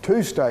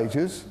 2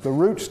 stages, the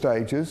root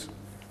stages,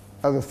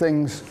 are the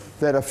things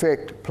that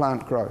affect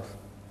plant growth.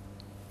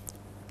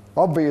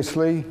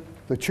 Obviously,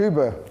 the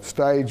tuber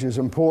stage is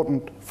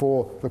important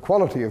for the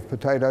quality of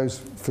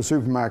potatoes for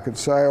supermarket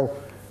sale,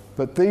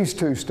 but these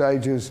 2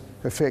 stages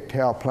affect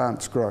how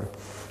plants grow.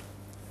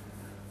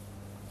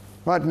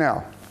 Right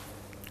now,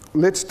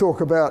 let's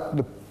talk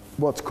about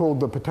what's called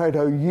the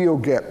Potato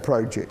Yield Gap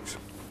Project.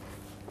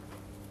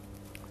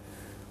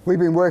 We've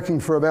been working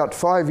for about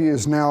 5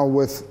 years now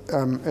with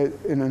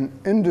in an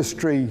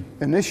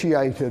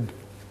industry-initiated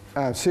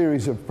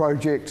series of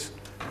projects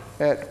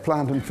at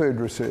Plant and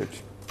Food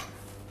Research.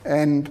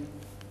 And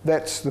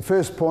that's the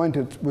first point.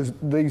 It was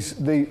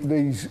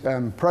these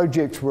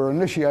projects were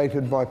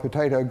initiated by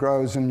potato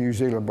growers in New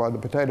Zealand, by the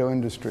potato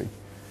industry.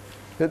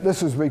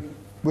 This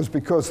was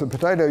because the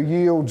potato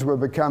yields were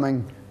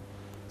becoming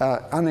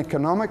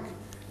uneconomic.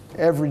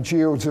 Average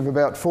yields of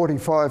about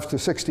 45 to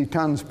 60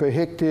 tonnes per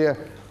hectare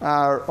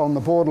are on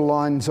the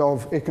borderlines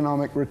of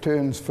economic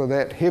returns for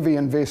that heavy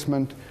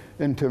investment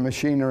into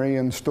machinery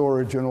and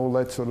storage and all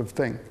that sort of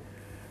thing.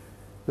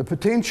 The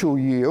potential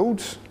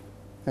yields,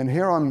 and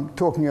here I'm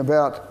talking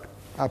about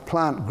a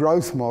plant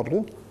growth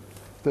model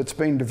that's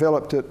been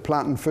developed at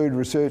Plant and Food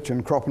Research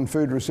and Crop and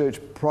Food Research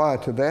prior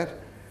to that,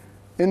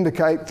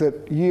 indicate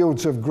that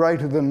yields of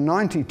greater than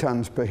 90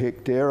 tonnes per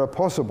hectare are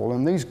possible.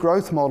 And these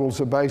growth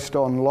models are based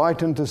on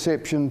light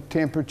interception,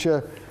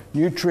 temperature,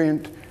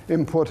 nutrient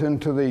input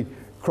into the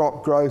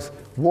crop growth,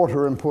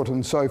 water input,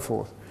 and so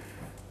forth.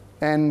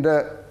 And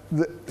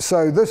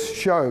so this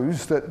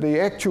shows that the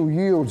actual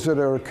yields that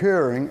are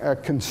occurring are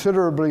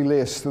considerably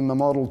less than the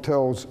model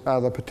tells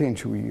are the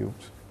potential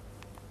yields.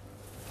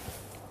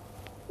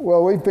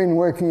 Well, we've been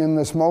working in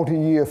this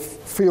multi-year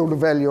field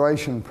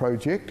evaluation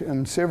project,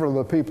 and several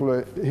of the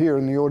people here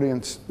in the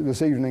audience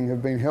this evening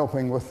have been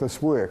helping with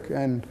this work.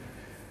 And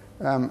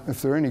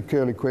if there are any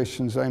curly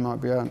questions, they might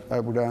be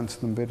able to answer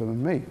them better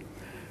than me.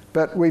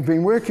 But we've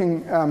been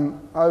working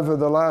over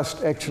the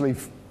last, actually,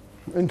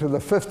 into the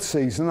 5th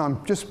season.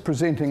 I'm just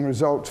presenting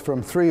results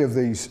from 3 of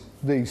these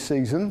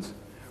seasons.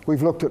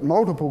 We've looked at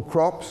multiple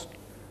crops,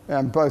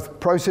 both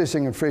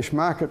processing and fresh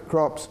market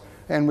crops,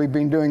 and we've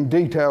been doing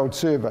detailed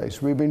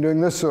surveys. We've been doing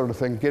this sort of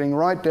thing, getting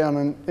right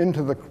down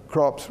into the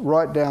crops,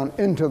 right down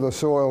into the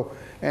soil,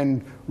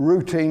 and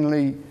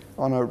routinely,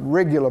 on a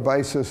regular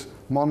basis,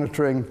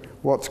 monitoring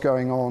what's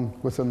going on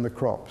within the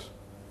crops.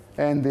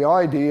 And the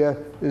idea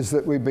is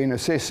that we've been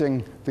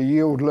assessing the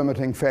yield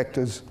limiting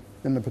factors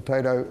in the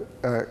potato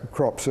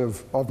crops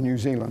of New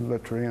Zealand,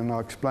 literally, and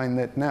I'll explain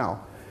that now.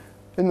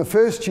 In the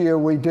first year,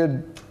 we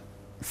did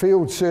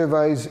field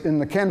surveys in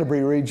the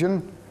Canterbury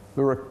region,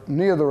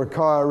 near the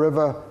Rakaia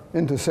River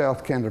into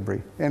South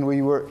Canterbury, and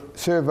we were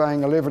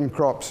surveying 11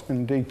 crops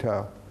in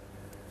detail.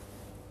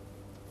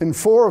 In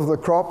 4 of the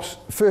crops,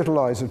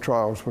 fertiliser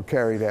trials were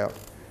carried out.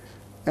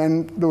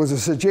 And there was a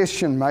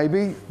suggestion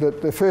maybe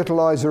that the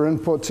fertiliser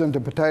inputs into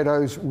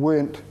potatoes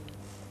weren't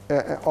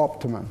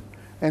optimum.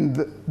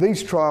 And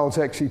these trials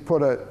actually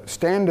put a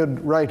standard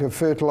rate of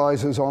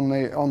fertilisers on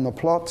the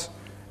plots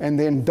and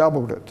then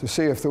doubled it to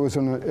see if there was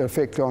an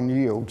effect on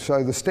yield.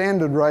 So the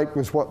standard rate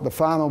was what the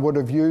farmer would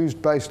have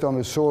used based on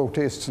his soil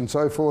tests and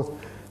so forth.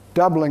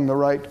 Doubling the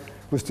rate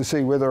was to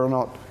see whether or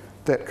not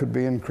that could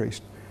be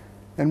increased.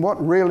 And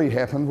what really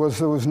happened was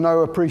there was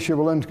no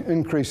appreciable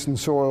increase in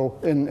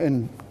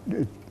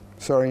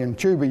in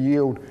tuber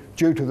yield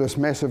due to this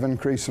massive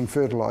increase in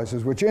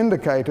fertilisers, which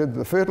indicated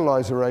the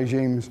fertiliser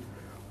regimes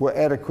were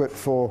adequate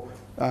for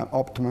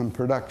optimum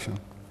production.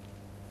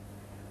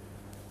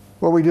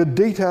 Well, we did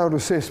detailed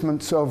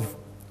assessments of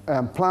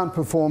plant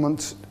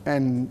performance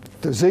and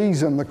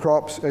disease in the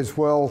crops as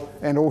well,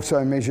 and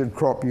also measured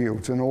crop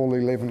yields in all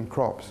 11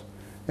 crops.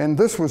 And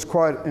this was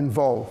quite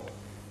involved.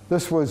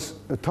 This was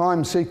a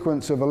time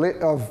sequence of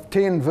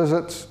 10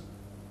 visits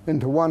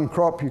into one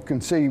crop. You can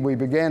see we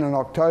began in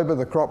October,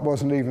 the crop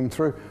wasn't even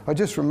through. I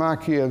just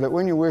remark here that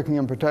when you're working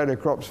in potato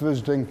crops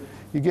visiting,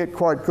 you get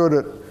quite good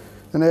at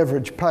an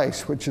average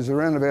pace, which is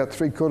around about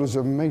 3/4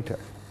 of a metre,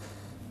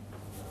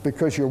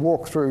 because you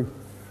walk through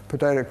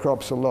potato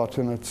crops a lot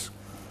and it's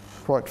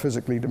quite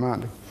physically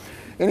demanding.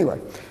 Anyway,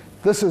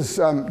 this is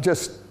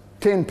just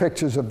 10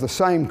 pictures of the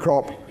same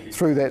crop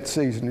through that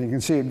season. You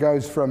can see it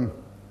goes from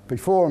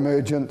before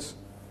emergence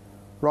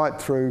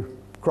right through,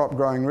 crop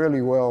growing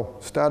really well,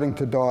 starting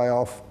to die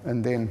off,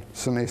 and then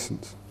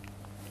senescence.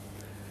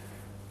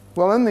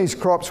 Well, in these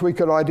crops we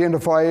could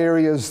identify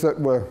areas that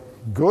were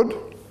good,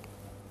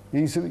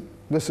 easily.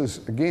 This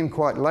is again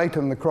quite late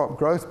in the crop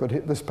growth,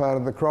 but this part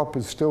of the crop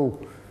is still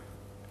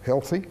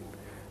healthy,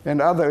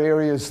 and other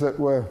areas that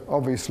were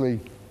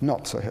obviously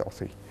not so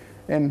healthy.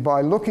 And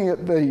by looking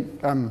at the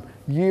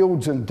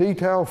yields in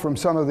detail from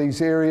some of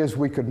these areas,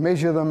 we could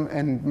measure them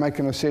and make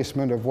an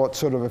assessment of what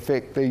sort of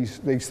effect these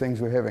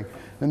things were having.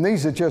 And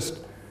these are just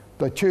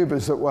the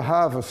tubers that were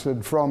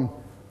harvested from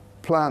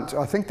plants.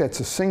 I think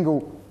that's a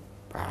single,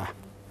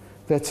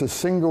 that's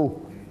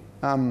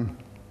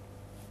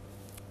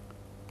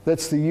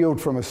the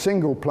yield from a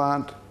single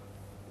plant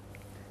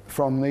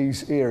from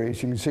these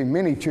areas. You can see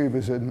many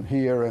tubers in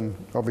here and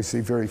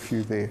obviously very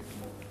few there.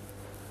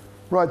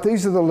 Right,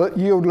 these are the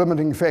yield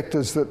limiting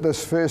factors that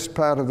this first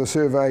part of the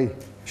survey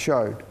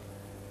showed.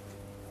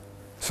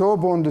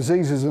 Soil-borne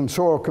diseases and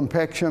soil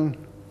compaction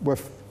were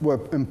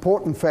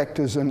important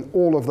factors in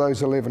all of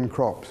those 11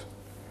 crops.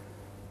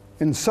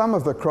 In some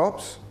of the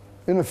crops,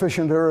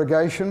 inefficient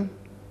irrigation,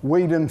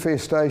 weed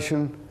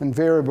infestation, and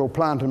variable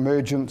plant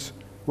emergence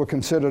were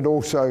considered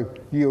also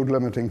yield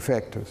limiting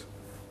factors.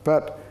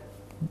 But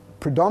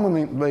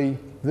predominantly,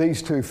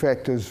 these two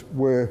factors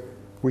were,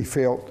 we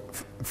felt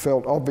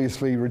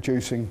obviously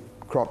reducing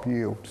crop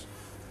yields.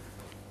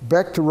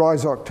 Back to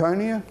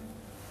Rhizoctonia.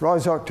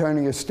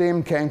 Rhizoctonia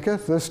stem canker,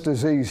 this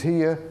disease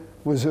here,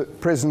 was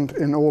present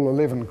in all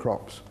 11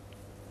 crops.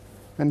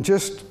 And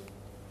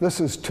this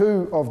is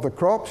 2 of the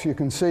crops. You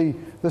can see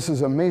this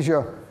is a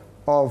measure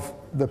of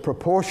the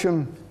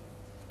proportion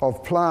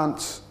of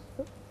plants,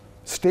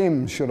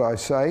 stems should I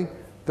say,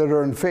 that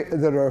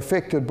are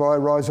affected by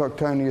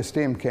Rhizoctonia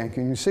stem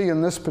canker. You can see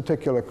in this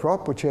particular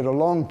crop, which had a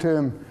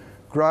long-term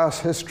grass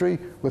history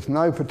with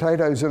no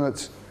potatoes in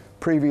its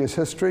previous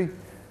history,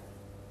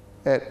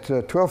 at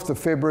 12th of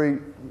February,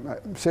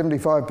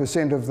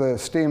 75% of the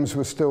stems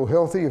were still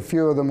healthy. A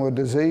few of them were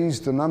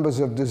diseased. The numbers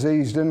of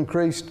diseased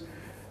increased.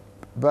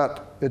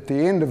 But at the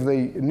end of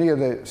near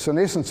the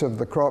senescence of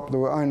the crop, there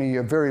were only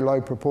a very low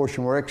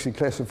proportion were actually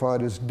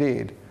classified as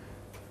dead.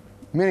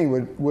 Many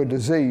were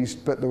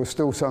diseased, but there were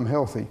still some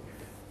healthy.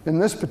 In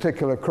this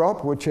particular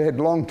crop, which had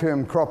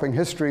long-term cropping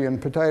history in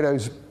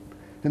potatoes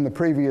in the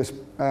previous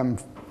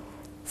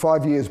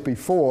 5 years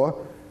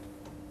before,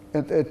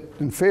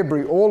 in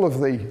February, all of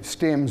the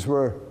stems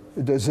were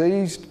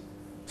diseased,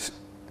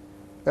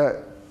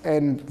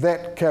 and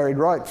that carried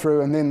right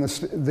through, and then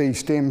the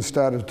stems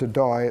started to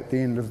die at the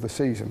end of the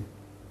season.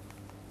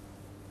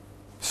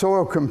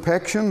 Soil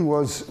compaction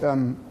was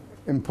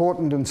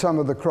important in some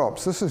of the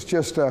crops. This is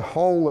just a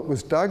hole that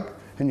was dug,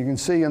 and you can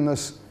see in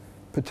this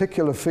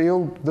particular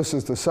field, this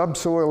is the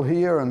subsoil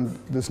here, and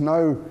there's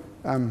no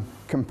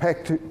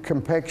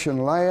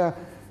compaction layer.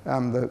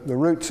 The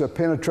roots are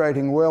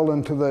penetrating well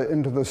into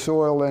the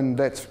soil, and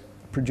that's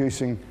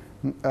producing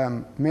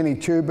many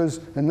tubers.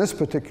 In this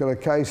particular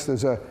case,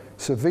 there's a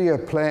severe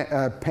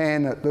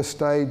pan at this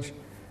stage,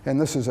 and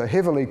this is a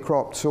heavily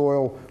cropped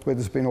soil where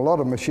there's been a lot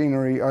of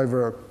machinery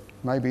over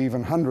maybe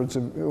even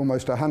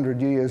almost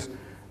 100 years,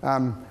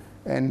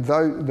 and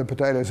though the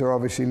potatoes are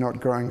obviously not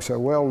growing so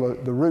well,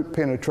 the root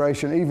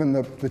penetration, even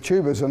the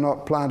tubers are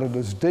not planted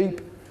as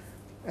deep,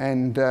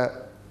 and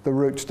the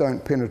roots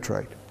don't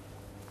penetrate.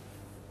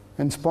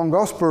 And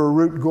Spongospora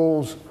root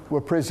galls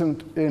were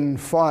present in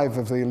 5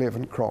 of the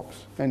 11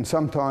 crops, and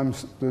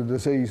sometimes the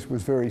disease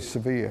was very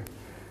severe.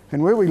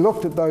 And where we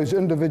looked at those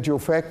individual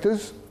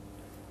factors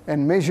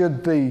and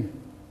measured the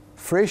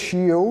fresh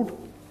yield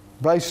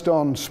based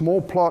on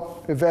small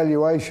plot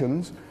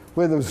evaluations,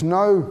 where there was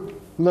no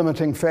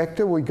limiting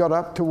factor, we got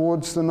up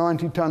towards the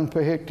 90 tonne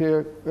per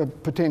hectare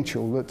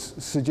potential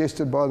that's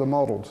suggested by the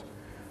models.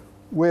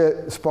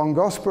 Where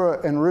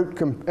Spongospora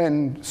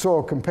and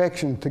soil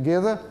compaction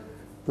together,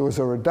 there was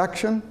a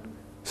reduction.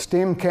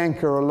 Stem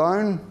canker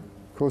alone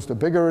caused a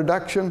bigger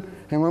reduction,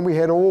 and when we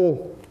had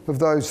all of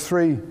those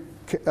 3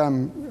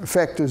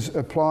 factors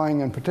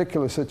applying in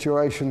particular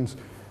situations,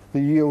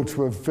 the yields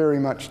were very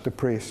much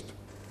depressed.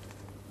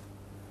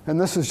 And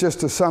this is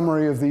just a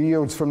summary of the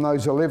yields from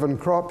those 11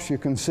 crops. You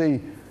can see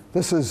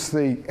this is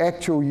the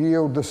actual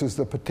yield, this is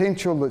the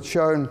potential that's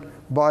shown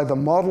by the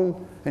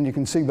model, and you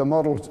can see the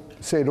model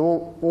said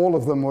all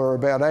of them were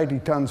about 80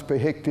 tonnes per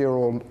hectare,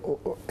 or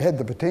had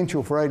the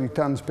potential for 80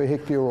 tonnes per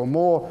hectare or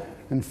more.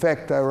 In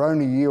fact, they were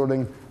only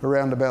yielding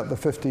around about the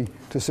 50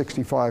 to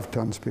 65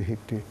 tonnes per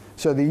hectare.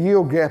 So the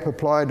yield gap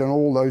applied on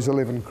all those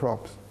 11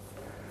 crops.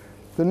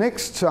 The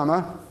next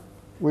summer,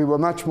 we were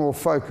much more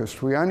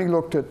focused. We only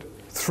looked at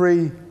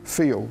 3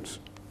 fields.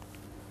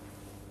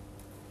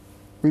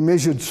 We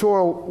measured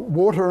soil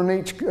water in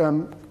each,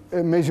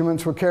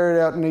 measurements were carried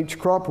out in each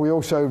crop. We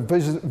also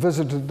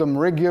visited them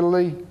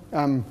regularly,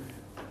 and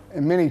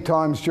many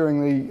times during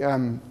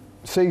the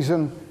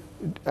season,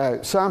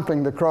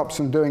 sampling the crops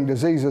and doing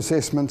disease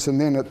assessments,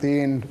 and then at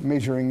the end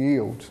measuring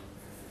yields.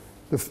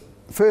 The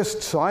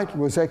first site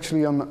was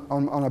actually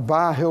on a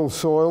Bar Hill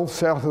soil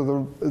south of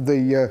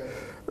the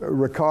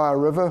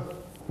Rakaia River.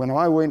 When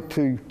I went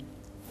to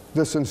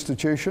this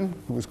institution,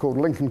 it was called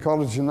Lincoln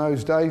College in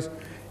those days,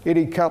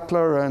 Eddie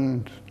Cutler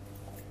and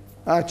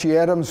Archie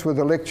Adams was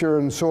a lecturer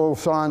in soil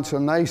science,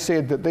 and they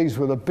said that these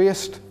were the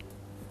best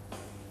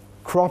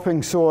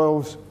cropping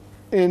soils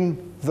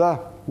in the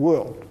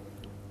world.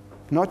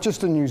 Not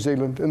just in New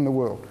Zealand, in the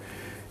world.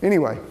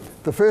 Anyway,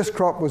 the first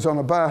crop was on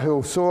a Bar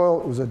Hill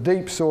soil. It was a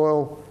deep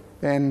soil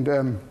and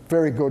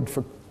very good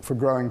for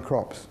growing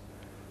crops.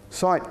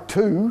 Site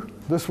 2,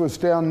 this was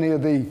down near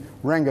the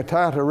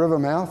Rangitata river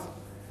mouth,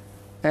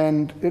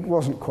 and it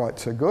wasn't quite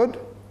so good.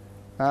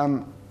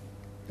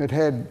 It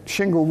had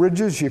shingle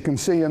ridges. You can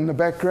see in the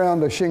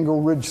background a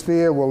shingle ridge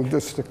there, well,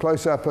 just a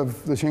close-up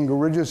of the shingle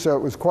ridges, so it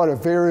was quite a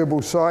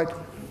variable site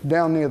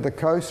down near the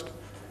coast.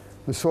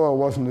 The soil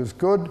wasn't as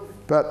good,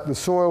 but the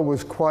soil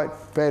was quite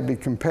badly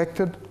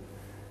compacted.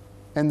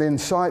 And then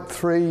site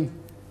 3,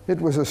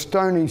 it was a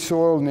stony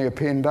soil near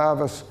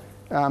Pendarvis,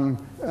 an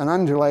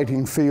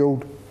undulating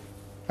field,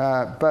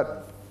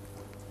 but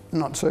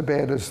not so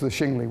bad as the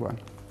shingly one.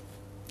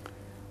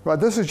 Right,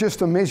 this is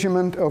just a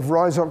measurement of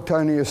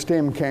Rhizoctonia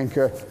stem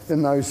canker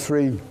in those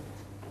 3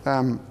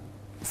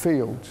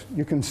 fields.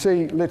 You can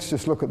see, let's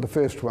just look at the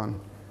first one.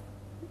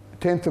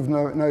 10th of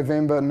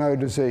November, no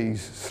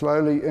disease,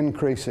 slowly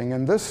increasing.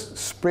 And this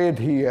spread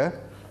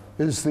here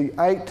is the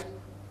 8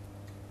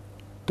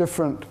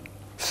 different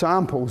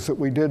samples that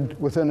we did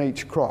within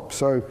each crop.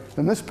 So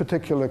in this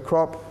particular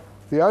crop,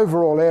 the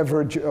overall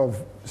average of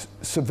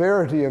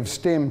severity of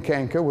stem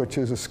canker, which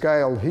is a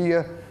scale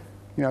here,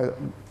 you know,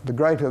 the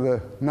greater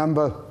the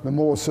number, the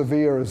more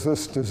severe is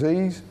this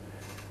disease.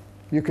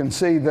 You can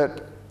see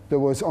that there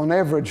was, on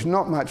average,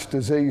 not much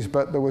disease,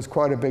 but there was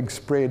quite a big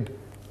spread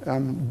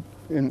in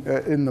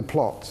the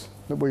plots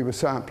that we were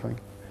sampling.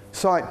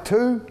 Site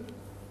 2,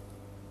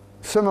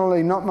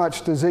 similarly, not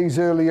much disease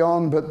early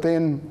on, but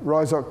then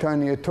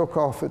Rhizoctonia took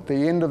off at the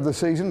end of the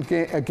season,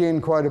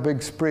 again quite a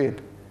big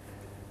spread.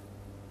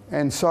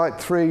 And site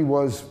 3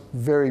 was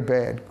very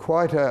bad,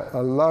 quite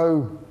a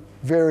low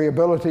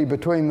variability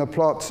between the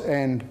plots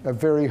and a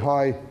very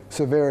high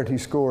severity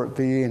score at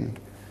the end.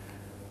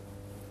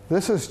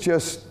 This is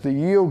just the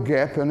yield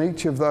gap in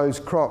each of those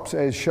crops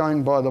as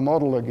shown by the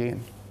model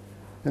again.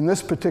 In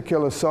this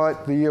particular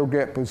site, the yield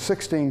gap was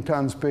 16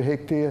 tonnes per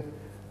hectare,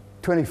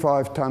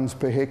 25 tonnes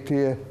per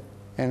hectare,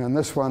 and in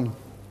this one,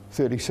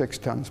 36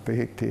 tonnes per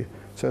hectare.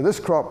 So this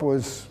crop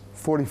was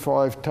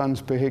 45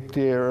 tonnes per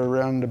hectare,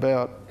 around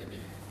about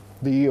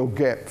the yield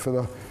gap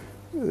for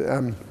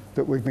the,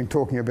 that we've been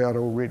talking about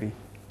already.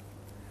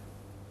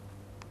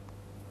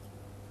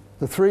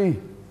 The 3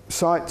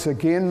 sites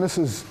again, this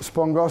is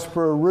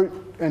Spongospora root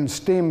and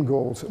stem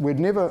galls. We'd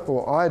never,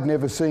 or I'd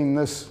never seen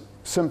this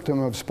symptom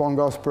of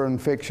Spongospora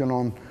infection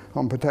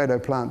on potato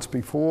plants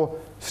before.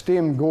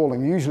 Stem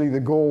galling, usually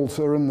the galls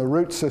are in the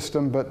root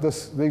system, but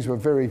these were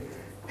very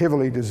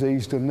heavily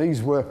diseased, and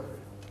these were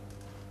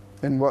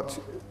in what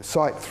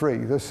site 3.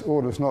 This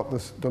order is not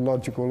the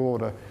logical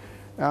order.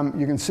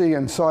 You can see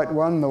in site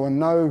 1 there were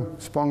no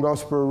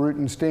Spongospora root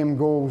and stem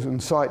galls. In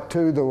site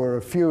 2 there were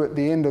a few at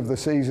the end of the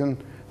season.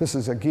 This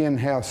is again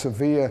how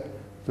severe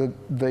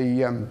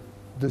the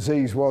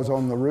disease was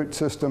on the root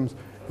systems.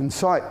 In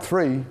site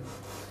 3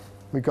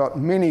 we got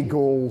many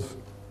galls,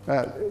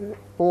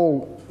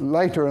 all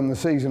later in the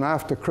season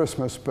after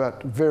Christmas,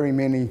 but very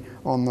many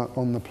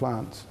on the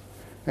plants.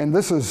 And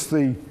this is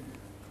the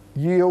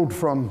yield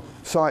from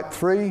site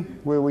 3,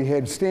 where we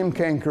had stem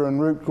canker and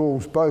root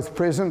galls both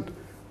present.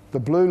 The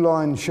blue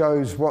line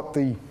shows what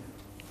the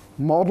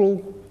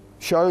model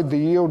showed the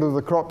yield of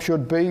the crop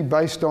should be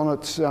based on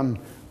its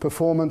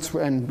performance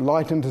and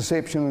light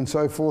interception and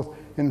so forth.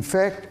 In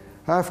fact,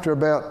 after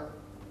about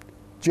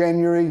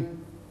January,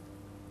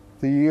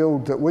 the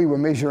yield that we were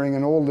measuring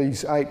in all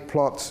these 8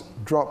 plots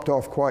dropped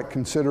off quite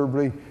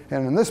considerably.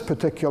 And in this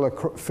particular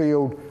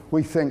field,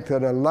 we think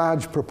that a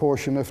large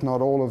proportion, if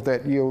not all of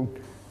that yield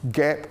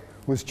gap,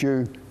 was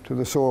due to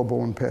the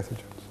soil-borne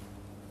pathogens.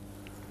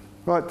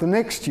 Right, the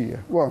next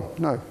year, well,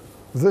 no,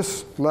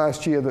 this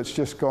last year that's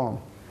just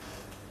gone,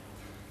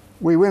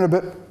 we went a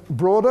bit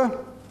broader.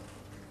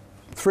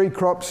 3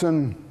 crops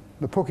in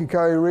the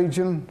Pukekohe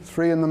region,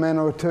 3 in the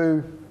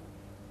Manawatu,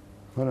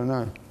 I don't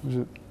know, was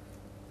it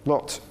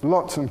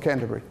lots in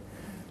Canterbury.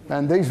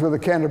 And these were the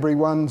Canterbury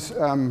ones,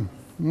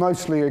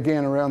 mostly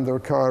again around the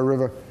Rakaia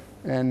River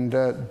and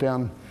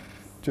down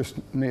just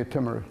near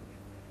Timaru.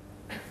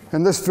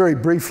 And this very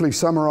briefly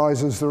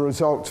summarises the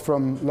results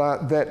from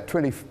that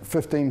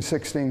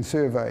 2015-16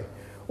 survey.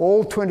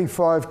 All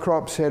 25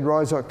 crops had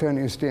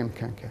Rhizoctonia stem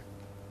canker.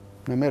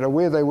 No matter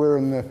where they were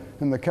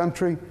in the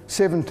country,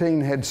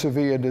 17 had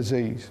severe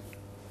disease,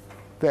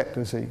 that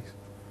disease.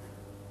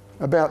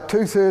 About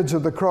 2/3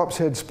 of the crops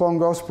had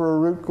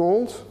Spongospora root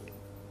galls,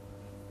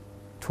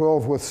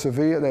 12 with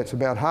severe, that's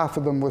about half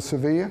of them were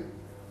severe,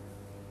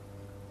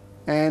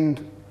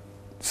 and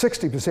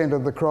 60%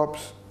 of the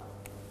crops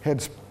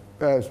had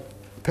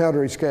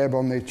powdery scab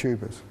on their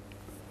tubers.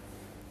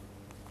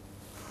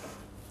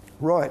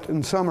 Right,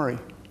 in summary,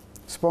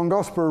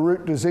 Spongospora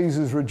root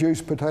diseases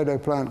reduce potato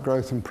plant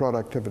growth and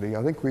productivity.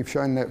 I think we've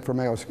shown that from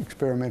our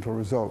experimental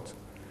results.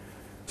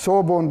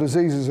 Soil-borne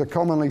diseases are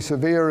commonly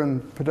severe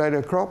in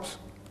potato crops.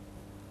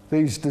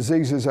 These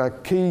diseases are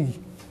key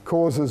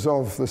causes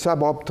of the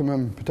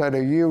suboptimum potato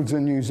yields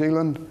in New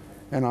Zealand,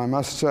 and I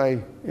must say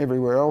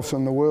everywhere else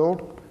in the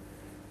world,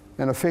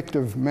 and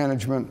effective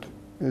management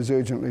is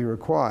urgently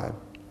required.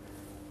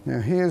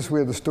 Now here's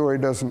where the story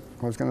doesn't,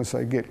 I was going to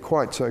say, get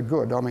quite so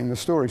good. I mean, the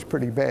story's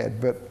pretty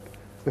bad, but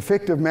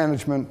effective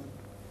management,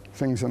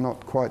 things are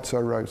not quite so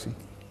rosy.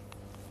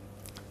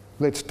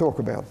 Let's talk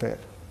about that.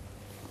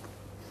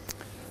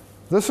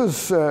 This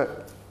is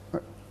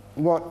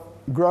what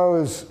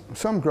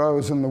some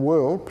growers in the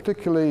world,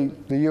 particularly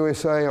the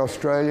USA,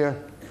 Australia,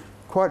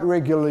 quite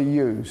regularly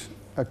use.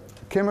 A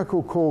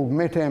chemical called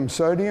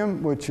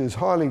metamsodium, which is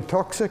highly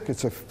toxic.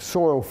 It's a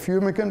soil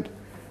fumigant.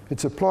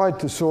 It's applied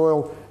to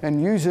soil,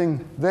 and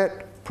using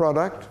that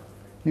product,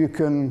 you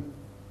can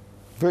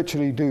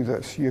virtually do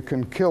this. You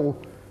can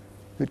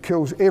it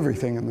kills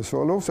everything in the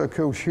soil. It also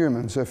kills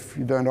humans if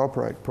you don't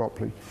operate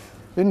properly.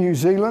 In New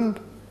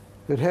Zealand,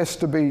 it has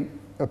to be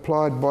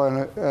applied by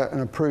an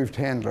approved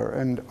handler,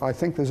 and I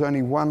think there's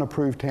only one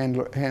approved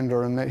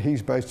handler, and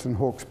he's based in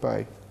Hawke's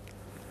Bay.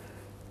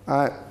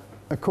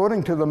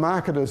 According to the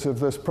marketers of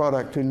this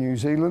product in New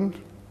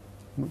Zealand,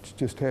 which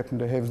just happen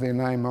to have their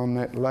name on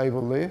that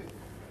label there,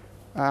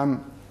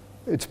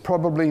 it's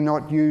probably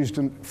not used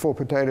for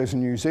potatoes in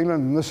New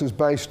Zealand, and this is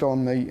based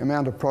on the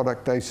amount of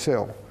product they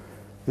sell.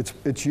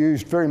 It's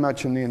used very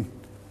much in the,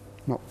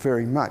 not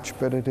very much,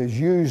 but it is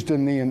used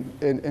in the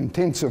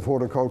intensive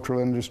horticultural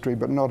industry,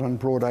 but not in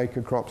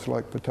broadacre crops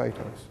like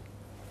potatoes.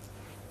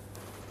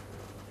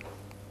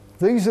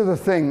 These are the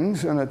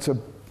things, and it's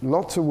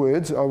lots of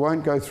words, I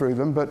won't go through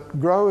them, but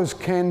growers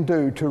can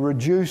do to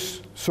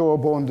reduce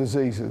soil-borne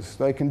diseases.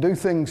 They can do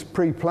things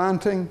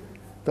pre-planting,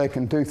 they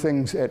can do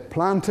things at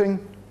planting,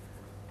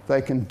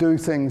 they can do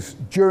things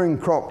during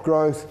crop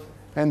growth,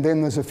 and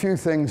then there's a few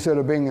things that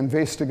are being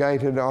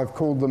investigated. I've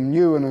called them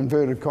new in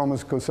inverted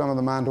commas because some of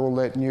them aren't all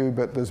that new,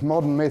 but there's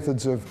modern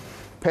methods of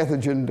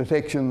pathogen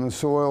detection in the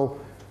soil.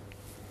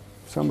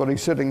 Somebody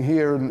sitting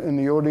here in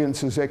the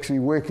audience is actually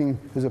working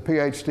as a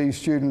PhD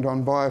student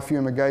on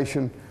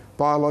biofumigation.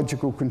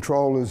 Biological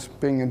control is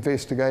being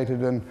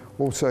investigated, and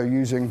also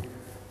using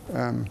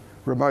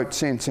remote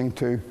sensing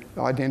to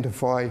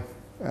identify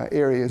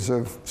areas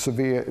of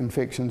severe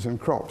infections in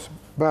crops.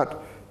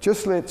 But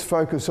just let's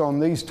focus on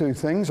these two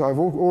things. I've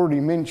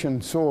already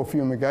mentioned soil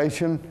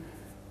fumigation,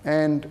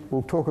 and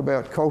we'll talk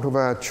about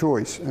cultivar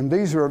choice. And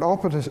these are at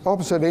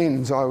opposite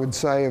ends, I would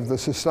say, of the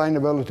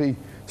sustainability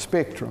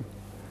spectrum.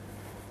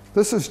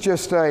 This is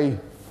just a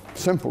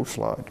simple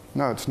slide.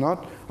 No, it's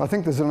not. I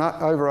think there's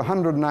over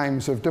 100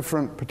 names of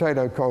different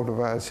potato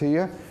cultivars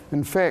here.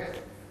 In fact,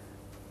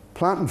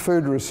 Plant and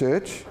Food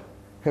Research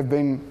have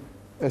been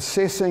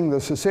assessing the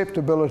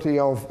susceptibility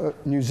of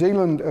New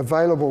Zealand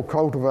available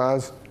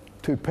cultivars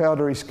to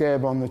powdery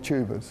scab on the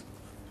tubers.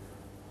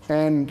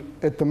 And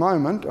at the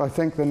moment, I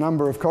think the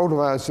number of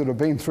cultivars that have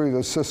been through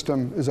this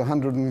system is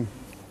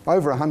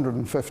over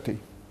 150.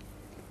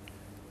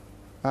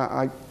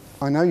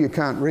 I know you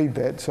can't read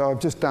that, so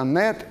I've just done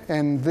that,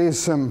 and there's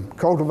some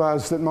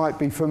cultivars that might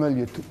be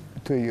familiar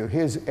to you.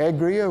 Here's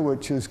Agria,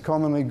 which is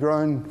commonly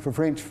grown for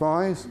French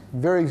fries.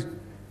 Very,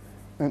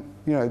 you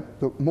know,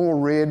 the more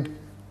red,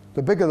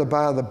 the bigger the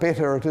bar, the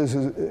better it is.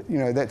 You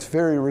know, that's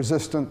very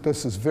resistant.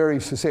 This is very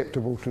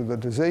susceptible to the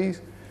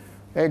disease.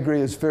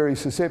 Agria is very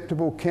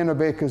susceptible.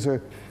 Kennebec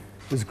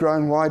is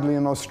grown widely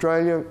in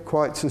Australia,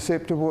 quite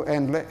susceptible,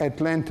 and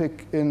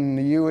Atlantic in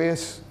the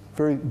US,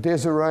 very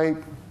Desiree,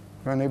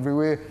 grown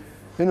everywhere.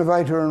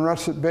 Innovator and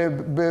Russet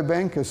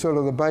Burbank are sort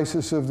of the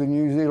basis of the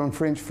New Zealand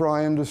French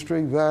fry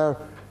industry. They're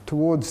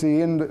towards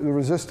the end, the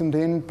resistant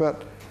end,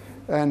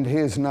 and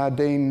here's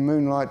Nardine,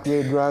 Moonlight,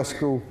 Red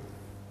Rascal,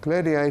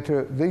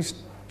 Gladiator. These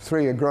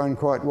three are grown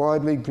quite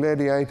widely.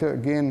 Gladiator,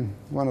 again,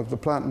 one of the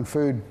plant and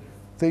food.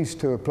 These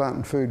two are plant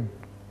and food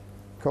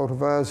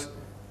cultivars.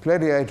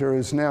 Gladiator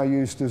is now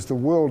used as the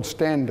world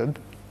standard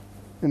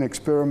in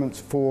experiments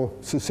for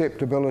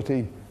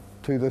susceptibility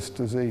to this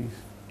disease.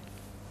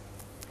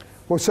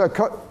 Well, so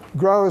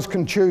growers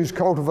can choose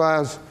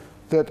cultivars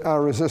that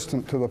are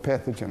resistant to the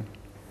pathogen.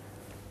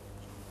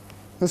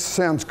 This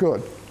sounds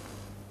good,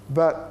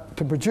 but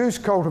to produce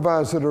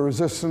cultivars that are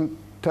resistant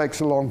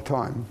takes a long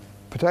time.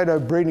 Potato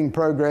breeding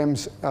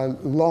programs are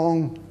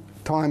long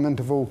time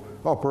interval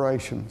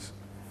operations.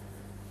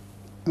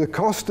 The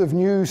cost of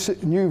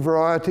new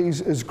varieties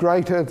is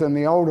greater than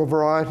the older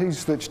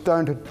varieties that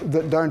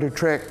don't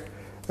attract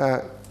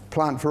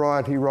plant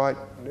variety right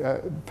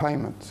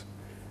payments.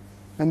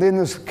 And then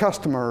there's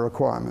customer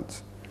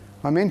requirements.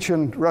 I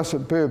mentioned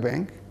Russet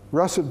Burbank.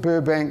 Russet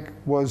Burbank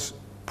was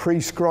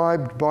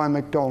prescribed by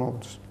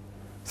McDonald's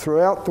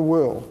throughout the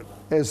world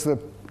as the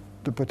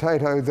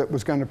potato that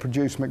was going to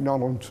produce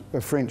McDonald's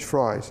French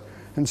fries.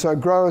 And so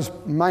growers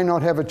may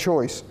not have a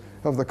choice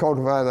of the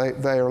cultivar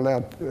they are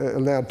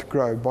allowed to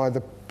grow by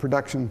the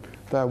production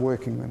they're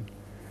working in.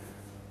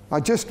 I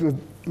just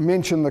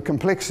mentioned the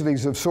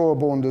complexities of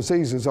soil-borne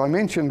diseases. I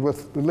mentioned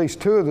with at least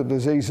two of the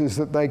diseases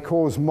that they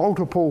cause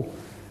multiple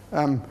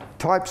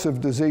types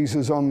of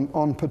diseases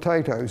on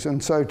potatoes.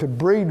 And so to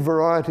breed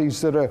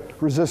varieties that are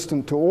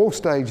resistant to all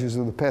stages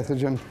of the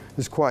pathogen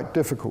is quite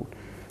difficult.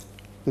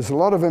 There's a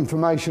lot of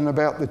information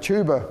about the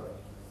tuber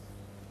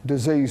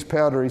disease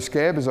powdery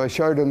scab, as I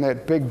showed in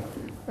that big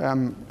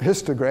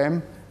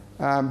histogram,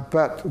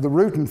 but the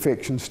root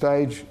infection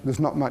stage, there's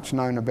not much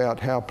known about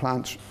how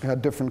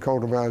different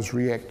cultivars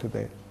react to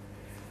that.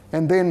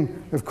 And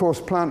then, of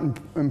course, plant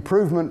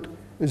improvement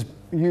is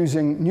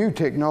using new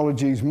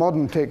technologies,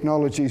 modern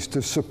technologies,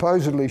 to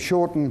supposedly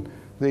shorten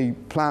the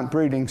plant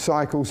breeding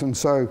cycles, and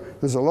so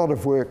there's a lot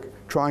of work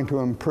trying to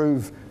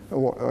improve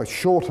or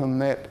shorten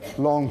that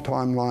long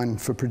timeline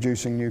for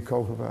producing new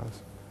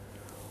cultivars.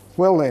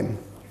 Well then,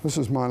 this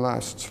is my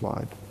last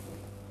slide.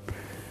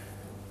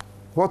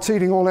 What's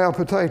eating all our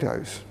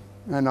potatoes?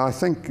 And I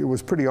think it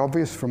was pretty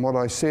obvious from what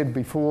I said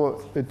before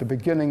at the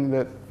beginning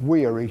that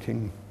we are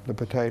eating the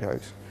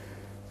potatoes.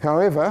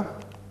 However,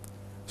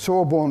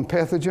 soil-borne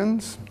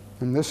pathogens,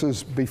 and this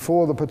is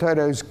before the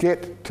potatoes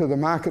get to the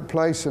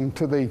marketplace and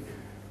to the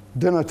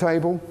dinner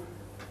table,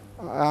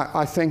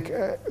 I think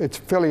it's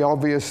fairly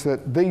obvious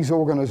that these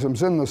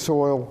organisms in the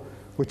soil,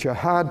 which are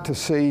hard to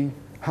see,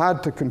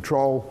 hard to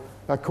control,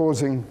 are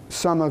causing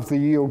some of the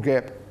yield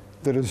gap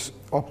that is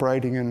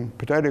operating in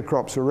potato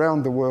crops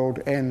around the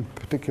world and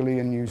particularly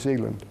in New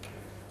Zealand.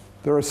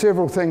 There are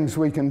several things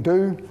we can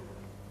do,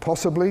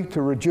 possibly,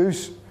 to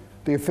reduce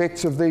the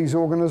effects of these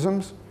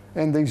organisms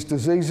and these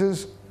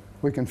diseases.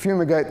 We can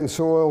fumigate the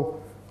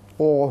soil,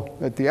 or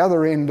at the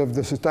other end of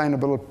the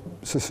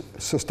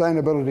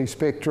sustainability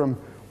spectrum,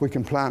 we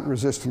can plant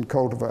resistant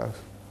cultivars.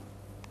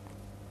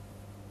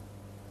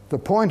 The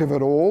point of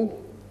it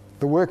all,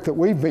 the work that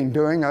we've been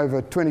doing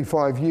over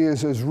 25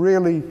 years, is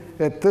really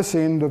at this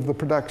end of the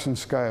production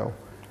scale,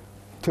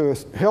 to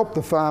help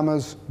the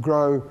farmers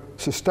grow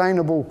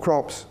sustainable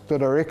crops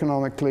that are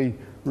economically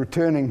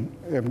returning,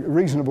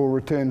 reasonable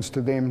returns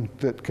to them,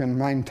 that can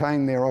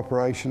maintain their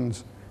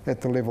operations at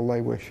the level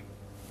they wish.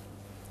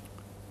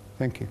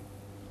 Thank you.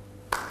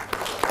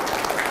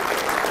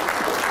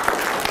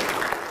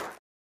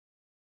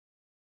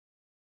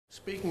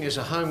 Speaking as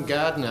a home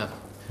gardener,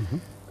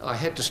 I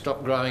had to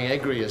stop growing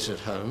agrias at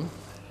home,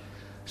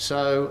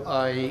 so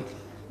I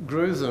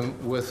grew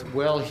them with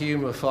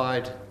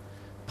well-humified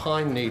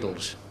pine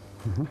needles,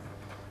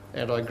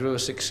 and I grew a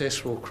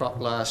successful crop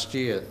last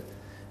year.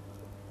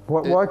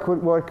 Why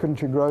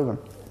couldn't you grow them?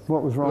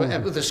 What was wrong with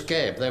them? With the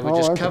scab. They were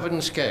just covered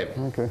in scab.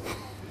 Okay.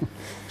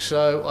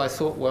 So I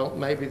thought, well,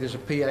 maybe there's a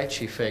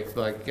pH effect.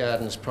 My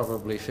garden's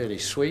probably fairly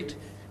sweet,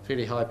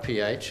 fairly high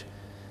pH.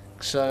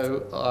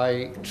 So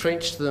I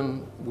trenched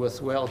them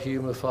with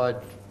well-humified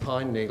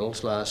pine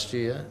needles last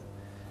year,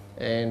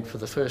 and for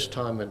the first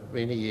time in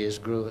many years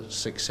grew a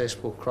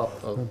successful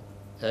crop of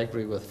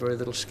agri with very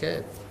little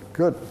scab.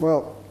 Good.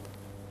 Well,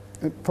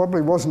 it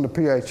probably wasn't a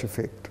pH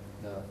effect.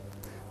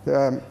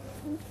 No.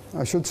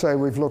 I should say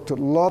we've looked at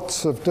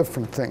lots of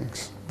different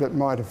things that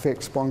might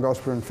affect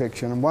Spongospora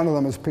infection, and one of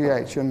them is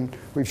pH, and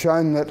we've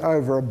shown that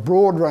over a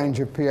broad range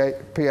of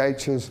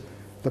pHs,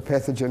 the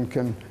pathogen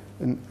can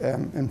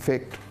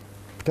infect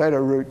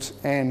potato roots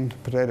and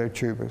potato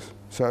tubers.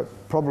 So it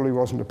probably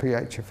wasn't a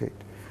pH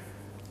effect.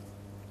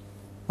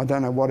 I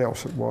don't know what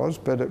else it was,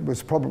 but it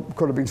was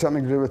could have been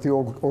something to do with the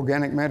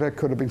organic matter,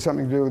 could have been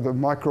something to do with the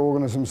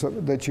microorganisms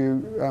that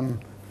you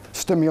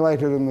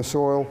stimulated in the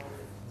soil,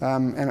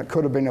 and it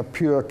could have been a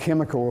pure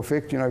chemical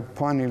effect. You know,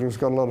 pine needles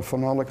got a lot of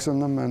phenolics in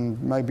them, and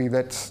maybe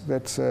that's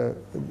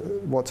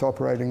what's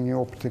operating in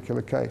your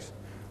particular case.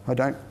 I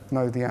don't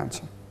know the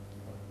answer.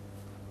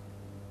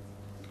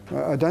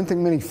 I don't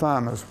think many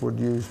farmers would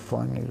use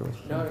pine needles.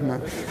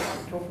 No.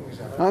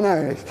 I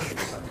know.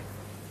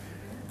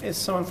 As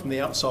someone from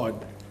the outside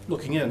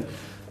looking in,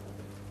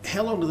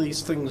 how long do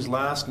these things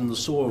last in the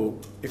soil?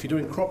 If you're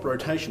doing crop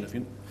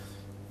rotation,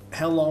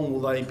 how long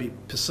will they be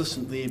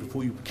persistent there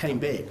before you came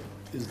back?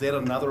 Is that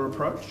another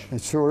approach?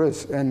 It sure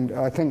is, and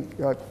I think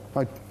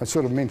I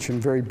sort of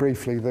mentioned very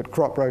briefly that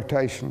crop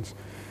rotations.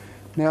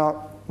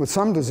 Now, with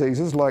some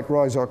diseases like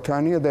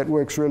Rhizoctonia, that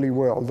works really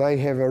well. They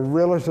have a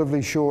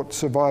relatively short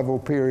survival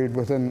period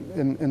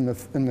in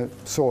the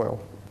soil.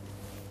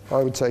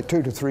 I would say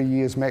 2 to 3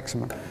 years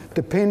maximum,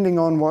 depending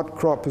on what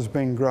crop has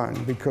been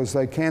grown, because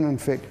they can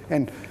infect,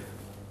 and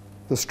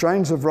the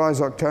strains of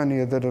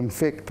Rhizoctonia that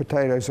infect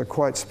potatoes are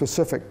quite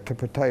specific to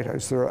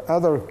potatoes. There are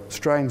other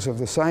strains of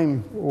the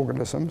same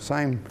organism,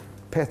 same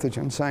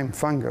pathogen, same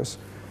fungus,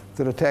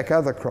 that attack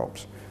other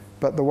crops.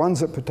 But the ones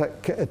that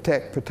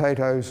attack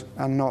potatoes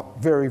are not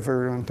very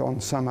virulent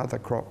on some other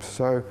crops.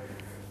 So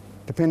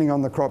depending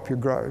on the crop you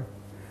grow.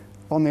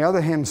 On the other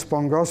hand,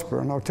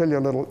 Spongospora, and I'll tell you a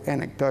little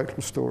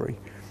anecdotal story.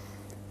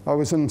 I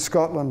was in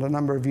Scotland a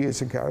number of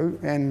years ago,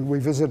 and we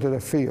visited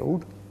a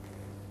field,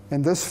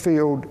 and this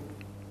field,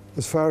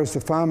 as far as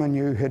the farmer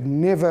knew, had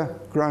never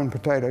grown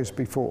potatoes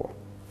before.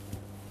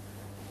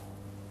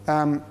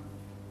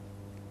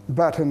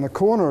 But in the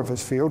corner of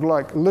his field,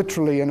 like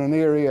literally in an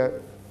area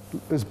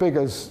as big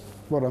as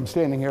what I'm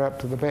standing here up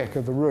to the back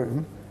of the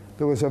room,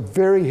 there was a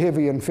very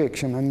heavy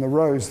infection in the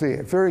rows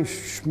there, very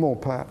small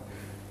part.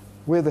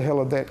 where the hell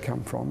had that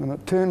come from? And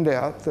it turned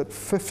out that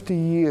 50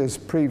 years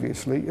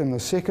previously, in the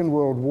Second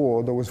World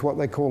War, there was what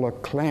they call a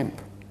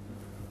clamp.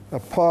 A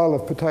pile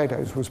of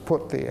potatoes was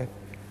put there,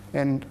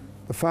 and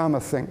the farmer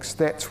thinks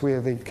that's where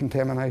the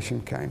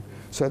contamination came.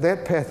 So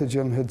that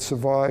pathogen had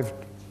survived,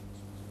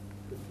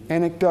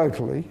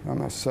 anecdotally, I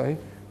must say,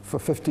 for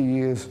 50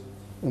 years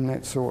in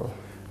that soil.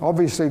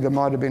 Obviously, there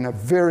might have been a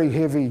very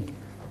heavy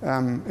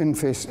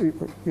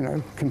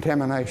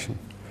contamination.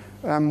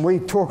 We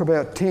talk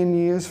about 10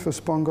 years for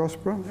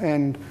Spongospora,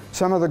 and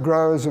some of the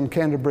growers in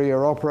Canterbury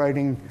are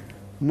operating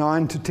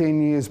 9 to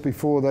 10 years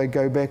before they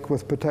go back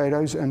with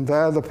potatoes, and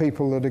they're the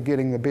people that are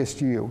getting the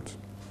best yields.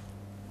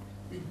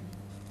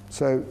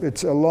 So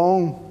it's a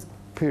long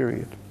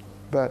period,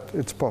 but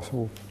it's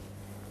possible.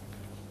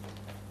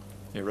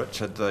 Yeah,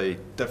 Richard, the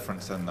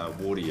difference in the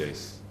water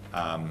use,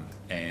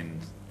 and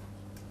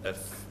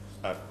if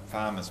a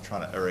farmer's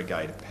trying to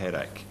irrigate a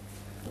paddock,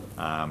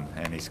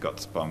 and he's got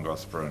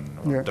Spongospora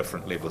and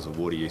different levels of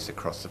water use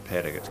across the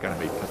paddock, it's going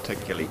to be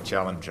particularly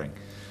challenging.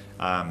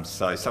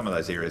 So some of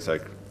those areas are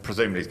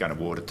presumably he's going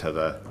to water to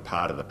the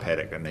part of the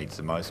paddock that needs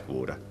the most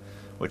water,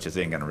 which is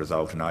then going to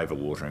result in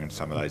overwatering in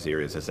some of those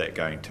areas. Is that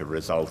going to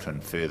result in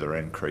further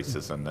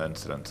increases in the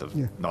incidence of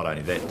not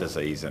only that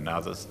disease and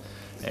others?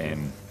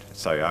 And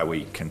so are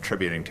we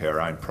contributing to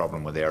our own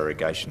problem with our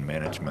irrigation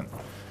management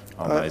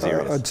on those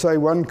areas? I'd say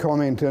one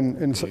comment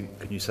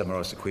Can you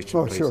summarise the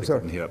question, please? Sure, sorry.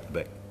 Couldn't hear up the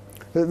back.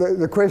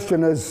 The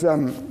question is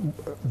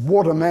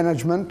water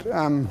management.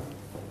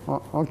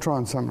 I'll try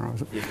and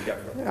summarise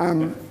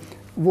it.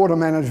 Water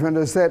management,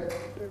 is that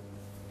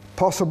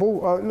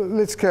possible?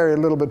 Let's carry it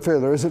a little bit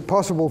further. Is it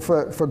possible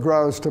for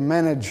growers to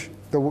manage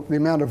the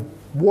amount of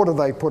water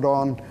they put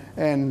on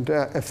and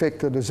affect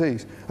the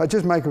disease? I'll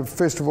just make,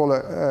 first of all,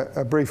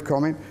 a brief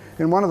comment.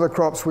 In one of the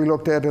crops we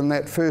looked at in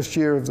that first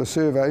year of the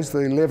surveys, the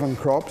 11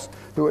 crops,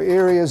 there were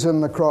areas in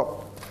the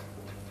crop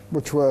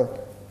which were,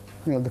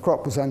 the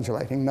crop was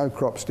undulating, no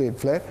crops dead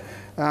flat,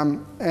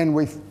 and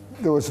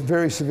there was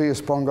very severe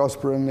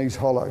Spongospora in these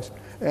hollows.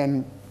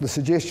 And the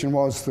suggestion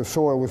was the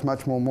soil was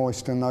much more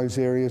moist in those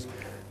areas.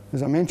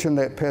 As I mentioned,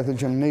 that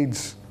pathogen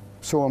needs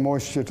soil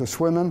moisture to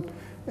swim in,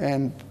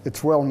 and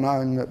it's well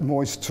known that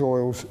moist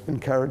soils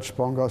encourage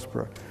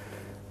Spongospora.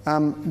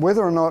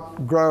 Whether or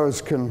not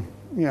growers can,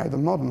 the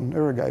modern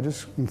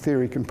irrigators, in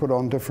theory, can put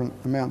on different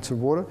amounts of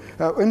water.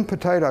 In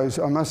potatoes,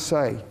 I must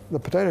say, the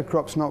potato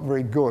crop's not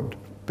very good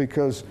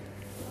because,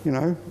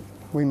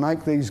 we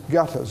make these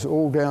gutters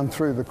all down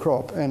through the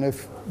crop, and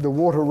if the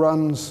water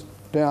runs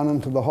down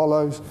into the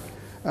hollows,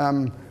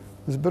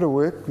 there's a bit of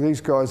work.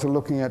 These guys are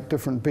looking at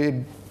different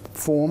bed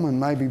form, and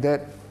maybe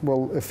that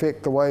will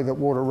affect the way that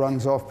water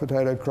runs off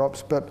potato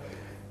crops. But,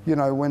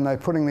 when they're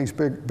putting these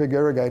big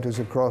irrigators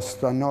across,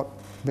 they're not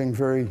being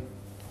very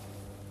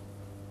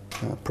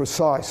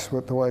precise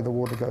with the way the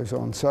water goes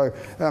on. So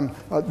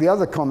the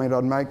other comment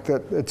I'd make,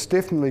 that it's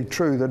definitely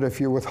true that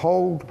if you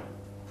withhold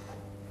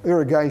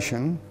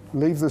irrigation,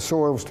 leave the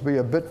soils to be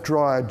a bit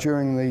drier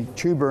during the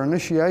tuber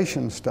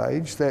initiation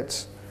stage,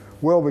 that's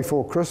well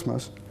before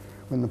Christmas,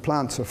 when the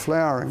plants are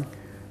flowering,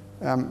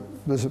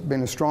 there's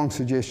been a strong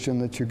suggestion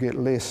that you get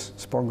less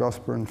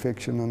Spongospora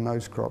infection in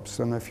those crops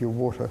than if you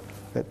water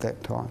at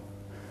that time.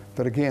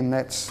 But again,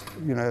 that's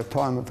a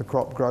time of the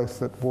crop growth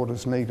that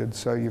water's needed,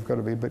 so you've got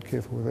to be a bit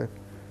careful with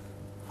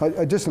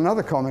that. Just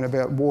another comment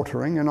about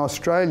watering. In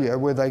Australia,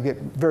 where they get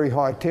very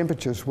high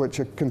temperatures, which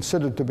are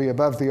considered to be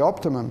above the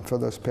optimum for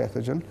this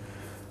pathogen,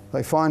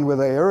 they find where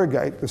they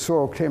irrigate, the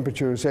soil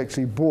temperature is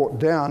actually brought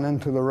down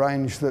into the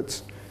range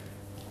that's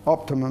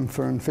optimum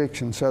for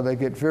infection. So they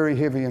get very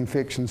heavy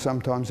infection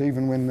sometimes,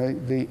 even when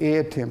the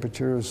air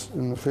temperature is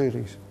in the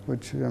 30s,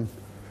 which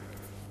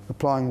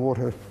applying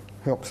water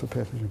helps the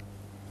pathogen.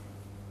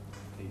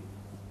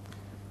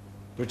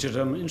 Richard,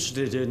 I'm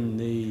interested in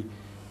the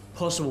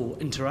possible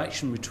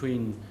interaction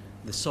between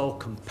the soil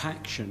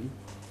compaction,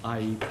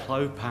 i.e.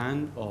 plough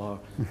pan or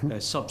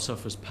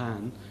subsurface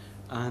pan,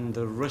 and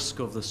the risk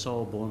of the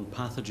soil-borne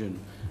pathogen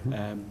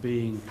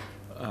being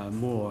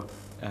more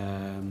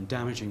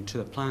damaging to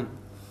the plant.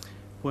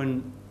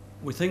 When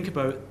we think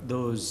about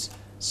those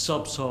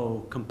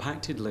subsoil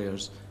compacted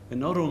layers, it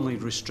not only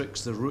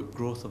restricts the root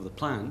growth of the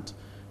plant,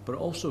 but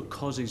also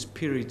causes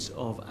periods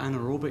of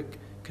anaerobic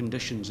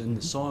conditions in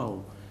the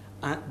soil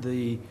at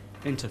the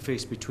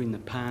interface between the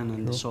pan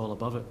and the soil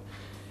above it.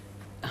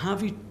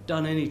 Have you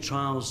done any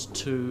trials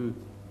to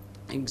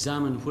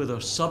examine whether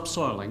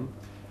subsoiling,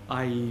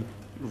 i.e.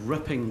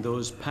 ripping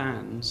those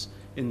pans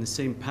in the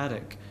same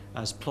paddock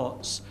as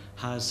plots,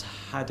 has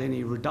had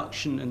any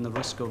reduction in the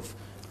risk of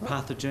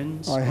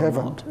pathogens? I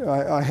haven't.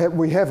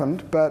 We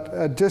haven't, but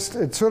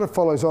it sort of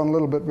follows on a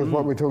little bit with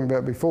what we were talking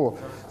about before.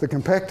 The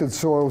compacted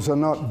soils are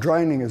not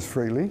draining as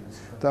freely.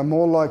 They're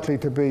more likely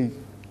to be,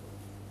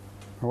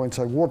 I won't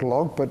say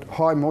waterlogged, but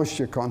high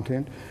moisture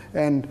content.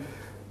 And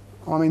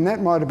I mean,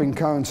 that might have been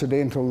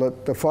coincidental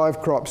that the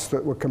 5 crops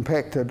that were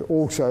compacted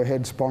also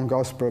had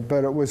Spongospora,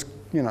 but it was,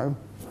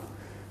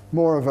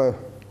 more of a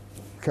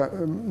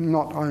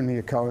not only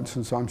a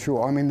coincidence, I'm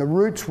sure. I mean, the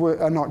roots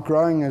are not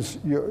growing as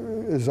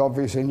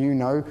obvious, and you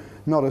know,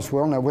 not as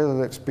well. Now, whether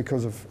that's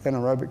because of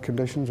anaerobic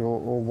conditions or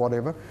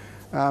whatever,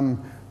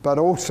 but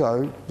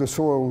also the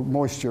soil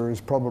moisture is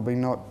probably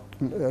not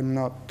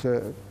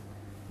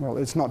well,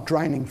 it's not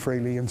draining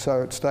freely, and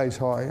so it stays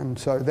high, and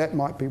so that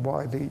might be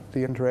why the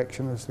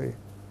interaction is there.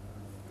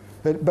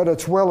 But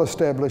it's well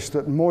established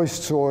that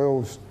moist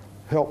soils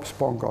help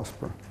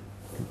Spongospora.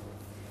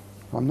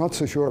 I'm not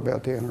so sure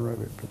about the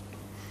anaerobic. But.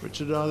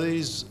 Richard,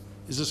 is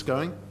this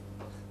going?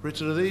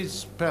 Richard, are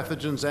these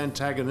pathogens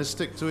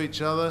antagonistic to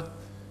each other?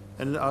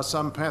 And are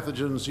some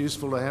pathogens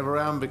useful to have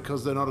around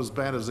because they're not as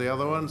bad as the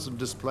other ones and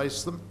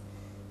displace them?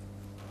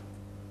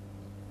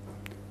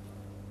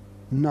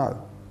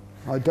 No,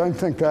 I don't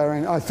think they're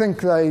in. I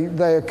think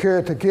they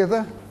occur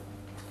together.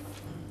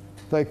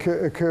 They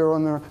occur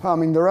on their. I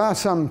mean, there are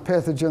some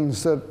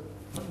pathogens that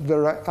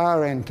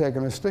are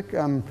antagonistic.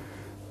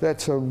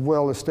 That's a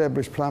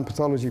well-established plant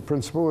pathology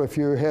principle. If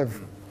you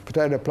have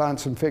potato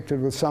plants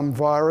infected with some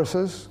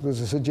viruses,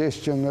 there's a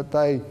suggestion that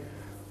they,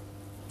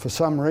 for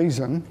some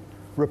reason,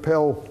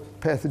 repel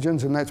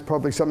pathogens, and that's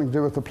probably something to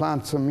do with the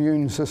plant's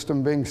immune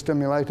system being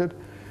stimulated.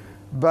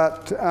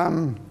 But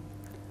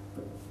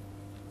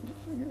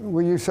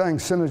were you saying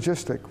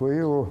synergistic, were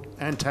you? Or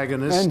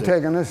antagonistic.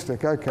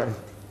 Antagonistic, okay.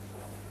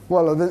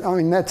 Well, I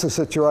mean, that's a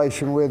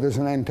situation where there's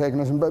an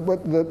antagonism, but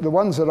the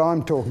ones that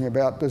I'm talking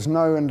about, there's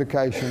no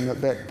indication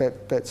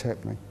that's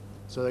happening.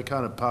 So they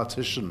kind of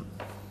partition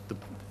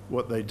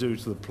what they do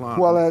to the plant?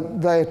 Well,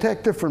 they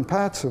attack different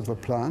parts of the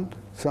plant,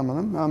 some of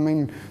them. I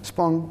mean,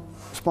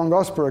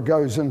 Spongospora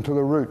goes into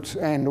the roots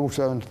and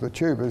also into the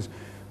tubers.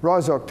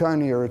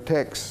 Rhizoctonia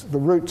attacks the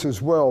roots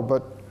as well,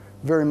 but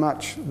very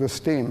much the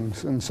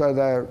stems, and so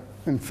they're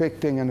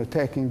infecting and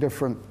attacking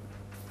different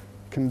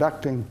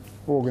conducting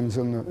organs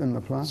in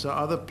the plant. So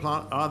are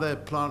there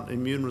plant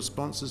immune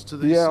responses to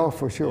these? Yeah, oh,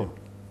 for sure.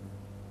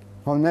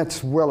 Yeah. And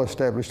that's well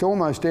established.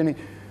 Almost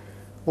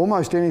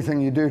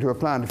anything you do to a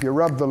plant, if you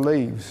rub the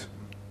leaves,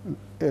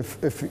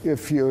 if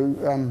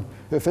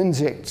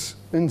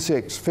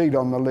insects feed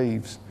on the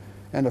leaves,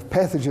 and if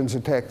pathogens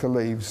attack the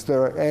leaves,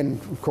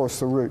 and of course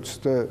the roots,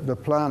 the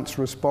plants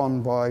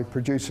respond by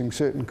producing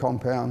certain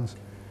compounds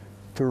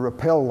to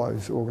repel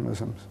those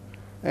organisms.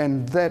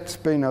 And that's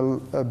been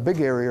a big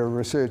area of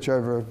research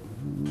over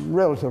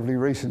relatively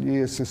recent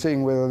years to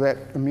seeing whether that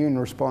immune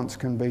response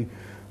can be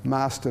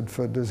mastered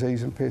for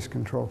disease and pest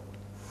control.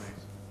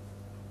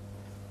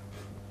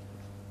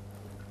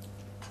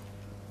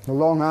 A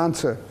long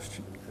answer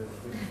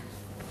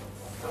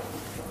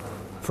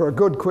for a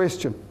good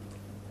question.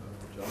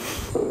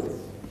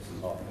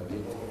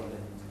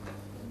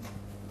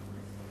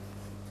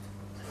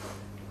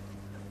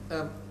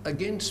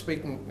 Again,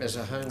 speaking as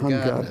a home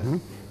gardener,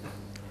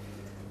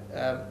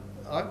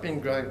 I've been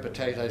growing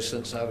potatoes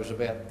since I was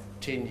about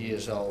 10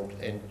 years old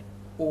and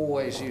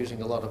always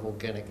using a lot of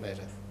organic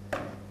matter.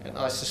 And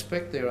I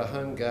suspect there are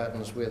home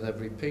gardens where they've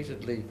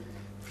repeatedly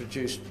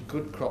produced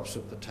good crops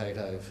of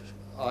potatoes.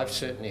 I've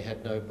certainly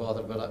had no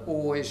bother, but I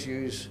always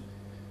use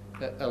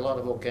a lot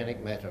of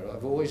organic matter.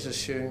 I've always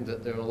assumed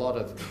that there are a lot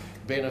of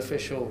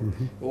beneficial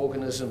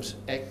organisms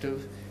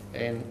active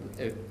and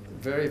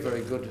very,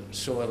 very good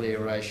soil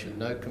aeration,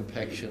 no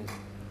compaction,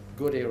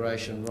 good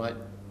aeration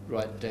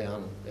right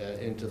down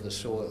into the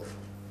soil.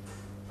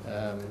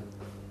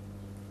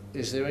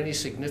 Is there any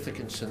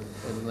significance in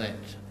that?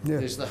 Yeah.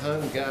 Is the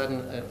home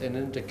garden an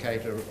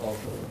indicator of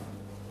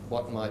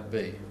what might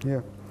be?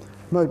 Yeah,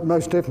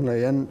 most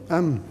definitely. And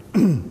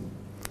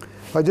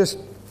I just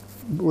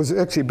was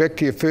actually back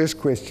to your first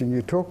question.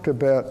 You talked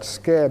about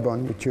scab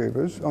on your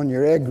tubers, on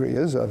your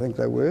agrias, I think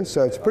they were.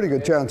 So it's a pretty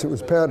good chance it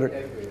was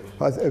powdery.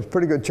 It's a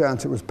pretty good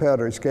chance it was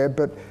powdery scab,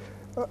 but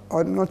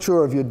I'm not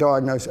sure of your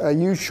diagnosis. Are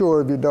you sure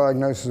of your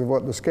diagnosis of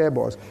what the scab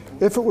was?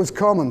 If it was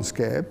common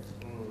scab,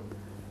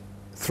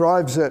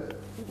 thrives at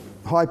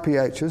high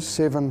pHs,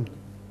 7,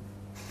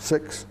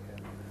 6,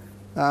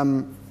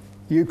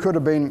 you could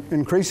have been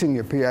increasing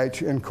your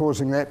pH and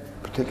causing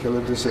that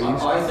particular disease.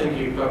 I think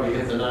you probably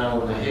hit the nail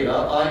on the head.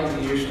 I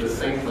used to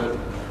think that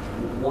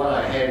what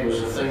I had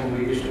was a thing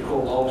we used to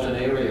call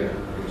alternaria,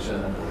 for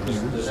example.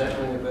 Does that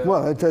ring a bell?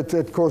 Well,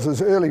 it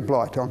causes early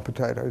blight on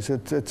potatoes.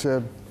 It's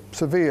a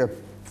severe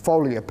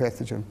foliar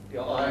pathogen.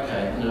 Yeah,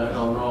 okay, no,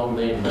 I'm wrong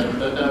then.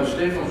 But there was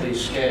definitely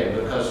scab,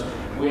 because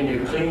when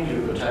you cleaned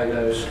your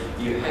potatoes,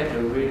 you had to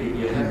really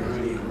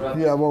rub.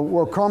 Yeah,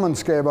 well, common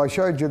scab, I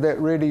showed you that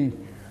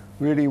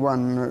really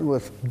one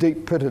with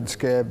deep pitted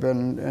scab,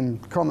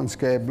 and common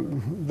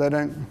scab, they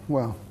don't,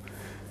 well,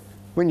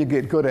 when you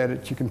get good at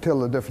it, you can tell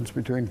the difference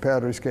between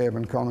powdery scab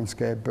and common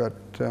scab, but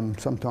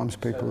sometimes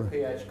people... So the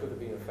pH could have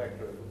been a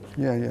factor of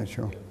it. Yeah,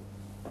 sure.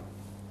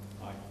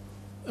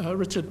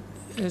 Richard,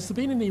 has there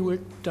been any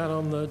work done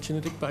on the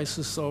genetic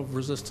basis of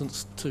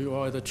resistance to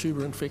either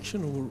tuber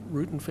infection or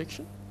root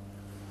infection?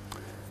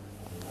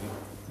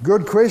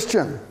 Good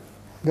question.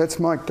 That's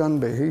Mike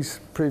Dunby. He's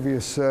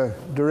previous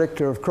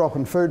Director of Crop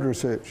and Food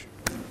Research.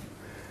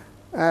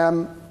 I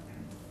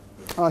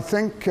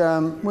think,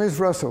 where's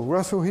Russell?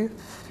 Russell here?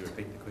 Could you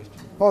repeat the question?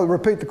 I'll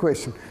repeat the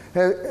question.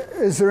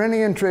 Is there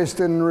any interest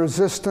in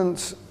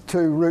resistance to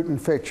root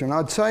infection?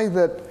 I'd say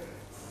that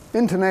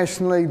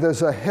internationally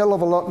there's a hell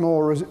of a lot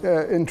more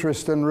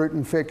interest in root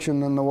infection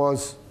than there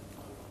was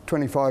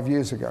 25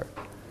 years ago.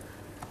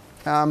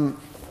 I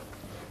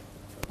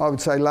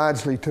would say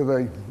largely to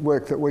the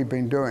work that we've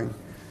been doing.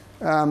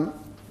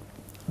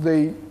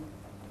 The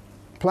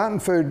Plant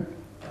and Food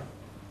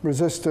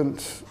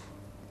Resistance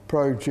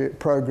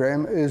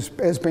program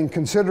has been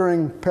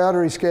considering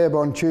powdery scab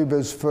on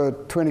tubers for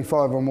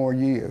 25 or more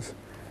years.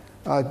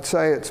 I'd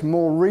say it's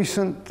more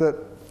recent that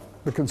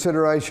the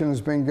consideration has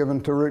been given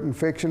to root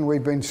infection.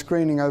 We've been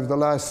screening over the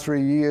last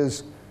 3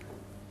 years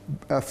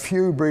a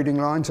few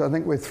breeding lines. I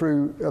think we're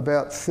through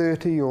about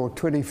 30 or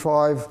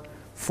 25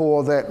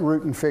 for that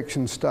root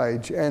infection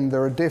stage, and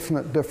there are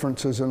definite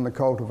differences in the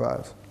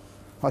cultivars.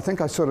 I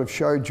think I sort of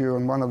showed you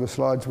in one of the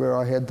slides where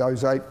I had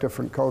those 8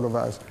 different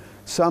cultivars.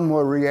 Some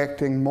were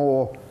reacting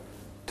more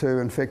to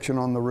infection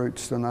on the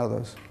roots than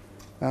others.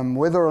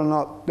 Whether or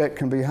not that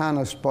can be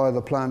harnessed by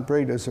the plant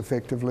breeders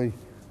effectively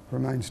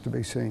remains to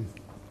be seen.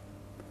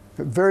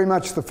 But very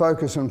much the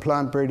focus in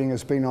plant breeding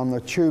has been on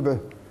the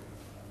tuber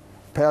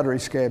powdery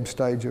scab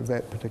stage of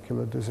that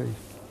particular disease.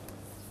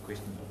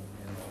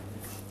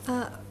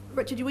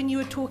 Richard, when you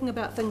were talking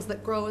about things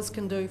that growers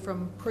can do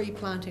from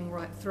pre-planting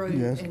right through,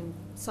 yes, and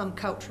some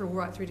cultural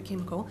right through to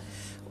chemical,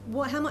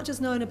 how much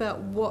is known about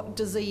what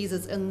disease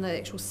is in the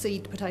actual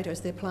seed potatoes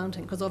they're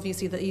planting? Because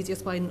obviously the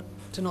easiest way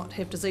to not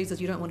have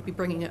diseases, you don't want to be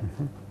bringing it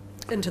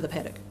into the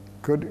paddock.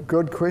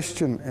 Good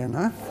question,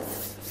 Anna.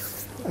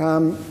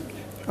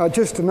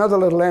 Just another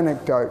little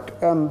anecdote.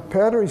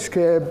 Powdery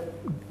scab,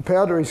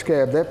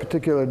 that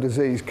particular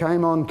disease,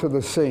 came onto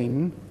the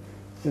scene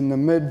in the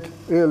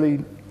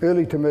early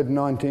to mid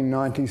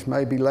 1990s,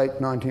 maybe late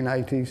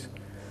 1980s,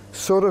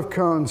 sort of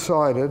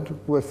coincided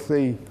with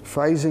the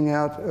phasing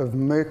out of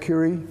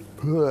mercury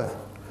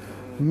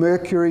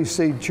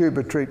seed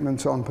tuber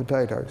treatments on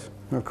potatoes.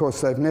 And of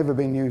course, they've never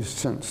been used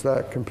since.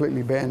 They're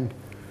completely banned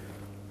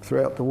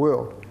throughout the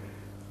world.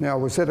 Now,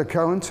 was that a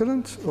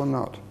coincidence or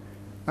not?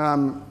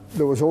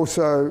 There was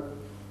also,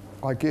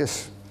 I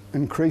guess,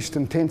 increased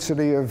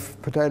intensity of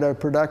potato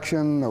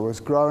production. There was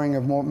growing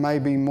of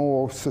maybe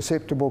more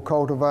susceptible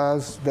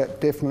cultivars. That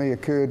definitely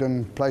occurred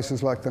in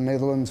places like the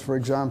Netherlands, for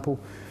example.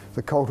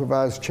 The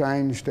cultivars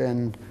changed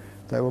and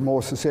they were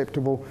more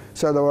susceptible.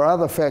 So there were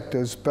other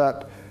factors,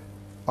 but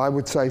I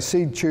would say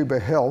seed tuber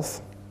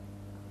health,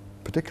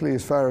 particularly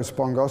as far as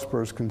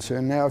Spongospora is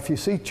concerned. Now, if you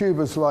see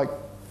tubers like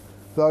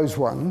those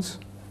ones,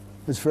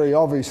 it's very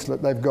obvious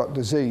that they've got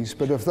disease.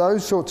 But if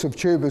those sorts of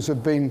tubers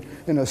have been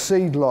in a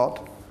seed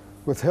lot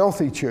with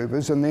healthy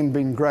tubers and then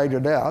been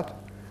graded out,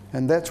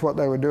 and that's what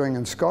they were doing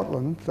in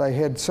Scotland. They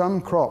had some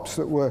crops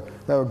that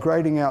they were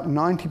grading out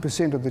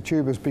 90% of the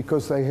tubers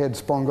because they had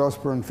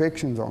Spongospora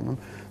infections on them.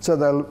 So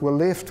they were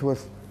left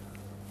with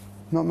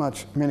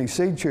not many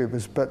seed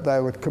tubers, but they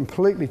were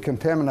completely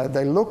contaminated.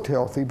 They looked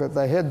healthy, but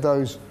they had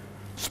those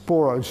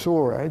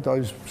sporosaurae,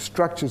 those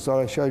structures that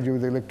I showed you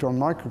with the electron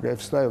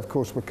micrographs. They, of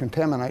course, were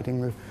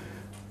contaminating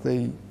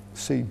the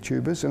seed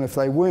tubers, and if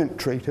they weren't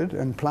treated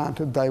and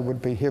planted, they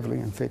would be heavily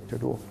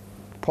infected or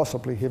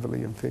possibly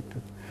heavily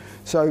infected.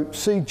 So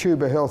seed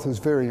tuber health is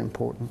very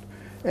important,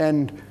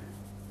 and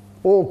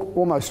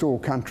almost all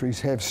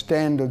countries have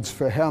standards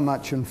for how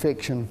much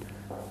infection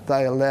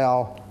they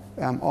allow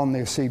on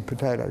their seed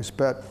potatoes.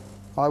 But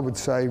I would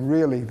say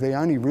really the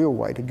only real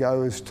way to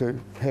go is to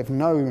have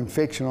no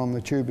infection on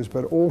the tubers,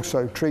 but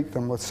also treat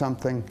them with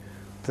something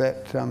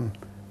that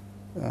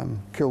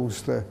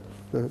kills the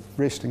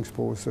resting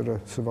spores that are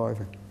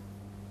surviving.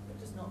 But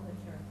just not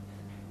mercury.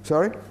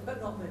 Sorry?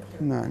 But not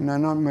mercury. No,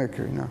 not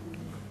mercury, no.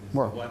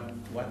 Well,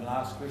 one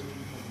last question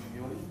from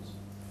the audience.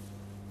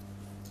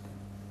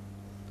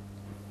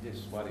 Yes,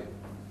 Wadia.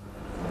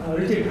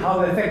 Richard, how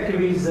effective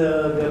is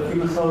the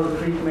fumosol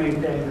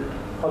treatment and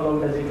how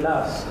long does it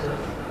last?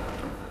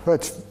 Well,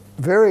 it's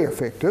very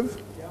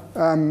effective.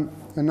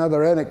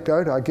 Another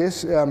anecdote, I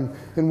guess.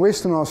 In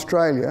Western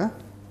Australia,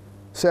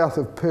 south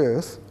of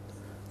Perth,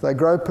 they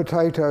grow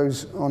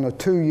potatoes on a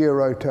 2-year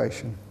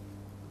rotation.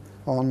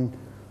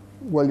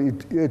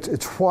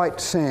 It's white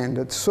sand.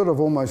 It's sort of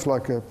almost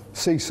like a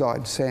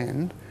seaside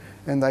sand,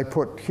 and they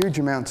put huge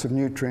amounts of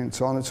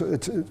nutrients on it.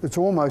 It's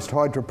almost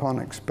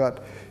hydroponics,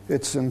 but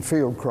it's in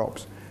field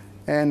crops.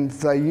 And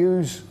they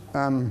use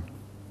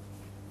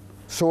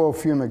soil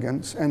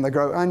fumigants, and they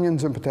grow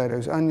onions and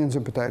potatoes, onions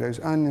and potatoes,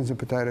 onions and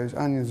potatoes,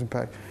 onions and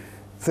potatoes.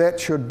 That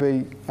should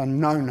be a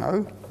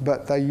no-no,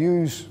 but they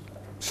use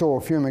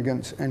soil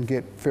fumigants and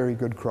get very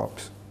good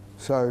crops.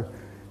 So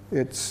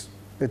it's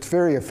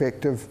very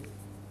effective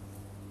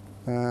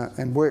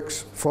and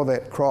works for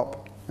that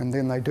crop, and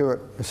then they do it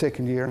a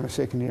second year and a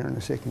second year and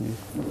a second year.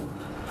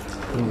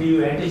 Do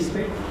you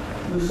anticipate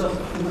use of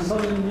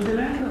fumosol in New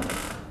Zealand?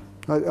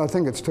 I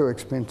think it's too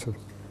expensive.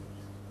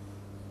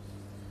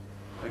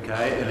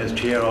 Okay, and as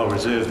chair, I'll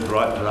reserve the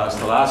right to ask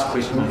the last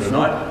question of the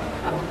night.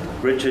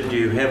 Richard,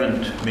 you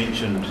haven't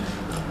mentioned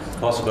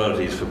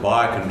possibilities for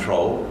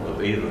biocontrol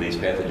of either of these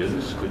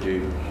pathogens.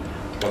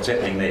 What's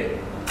happening there?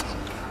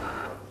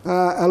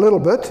 A little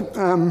bit.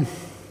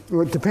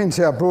 Well, it depends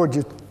how broad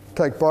you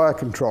take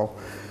biocontrol.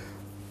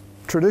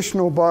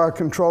 Traditional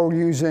biocontrol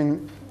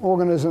using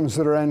organisms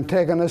that are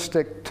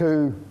antagonistic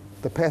to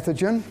the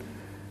pathogen.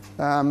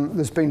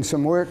 There's been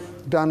some work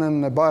done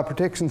in the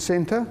Bioprotection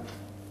Centre.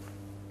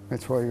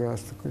 That's why you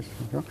asked the question,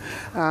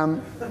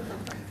 John.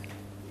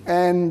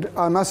 And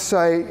I must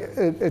say,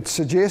 it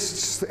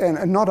suggests,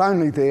 and not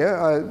only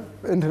there,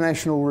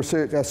 international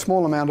research, a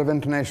small amount of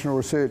international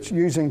research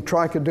using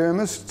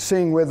trichodermas,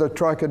 seeing whether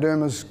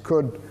trichodermas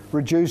could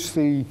reduce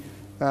the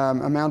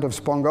amount of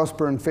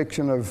spongospora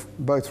infection of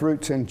both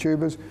roots and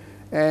tubers,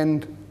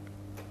 and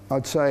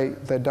I'd say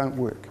they don't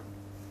work.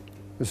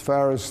 As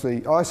far as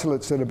the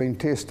isolates that have been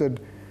tested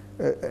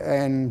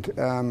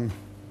haven't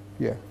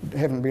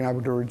been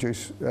able to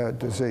reduce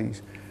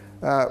disease.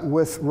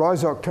 With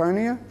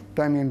Rhizoctonia,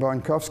 Damien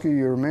Bienkowski,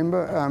 you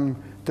remember,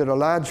 did a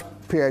large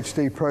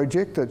PhD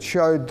project that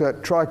showed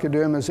that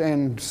trichodermas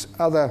and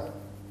other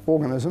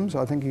organisms,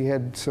 I think he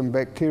had some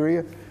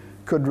bacteria,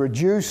 could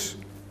reduce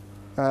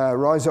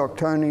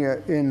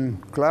Rhizoctonia in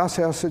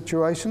glasshouse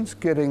situations,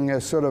 getting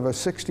a sort of a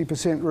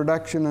 60%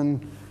 reduction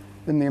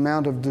in the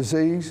amount of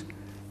disease,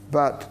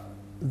 but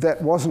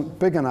that wasn't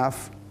big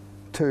enough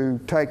to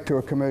take to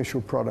a commercial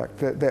product.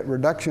 That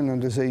reduction in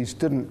disease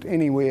didn't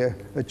anywhere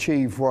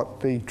achieve what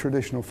the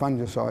traditional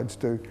fungicides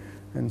do,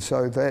 and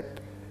so that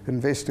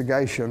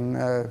investigation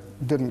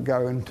didn't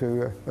go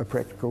into a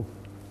practical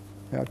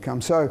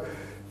outcome. So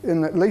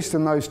at least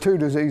in those two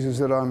diseases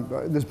that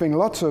there's been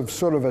lots of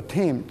sort of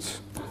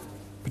attempts,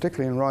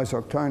 particularly in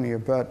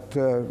Rhizoctonia, but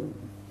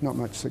not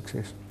much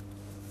success.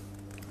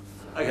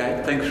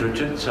 Okay, thanks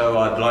Richard. So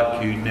I'd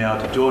like you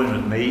now to join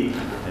with me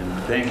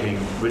in thanking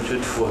Richard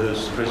for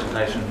his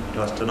presentation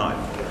to us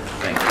tonight.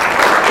 Thank you.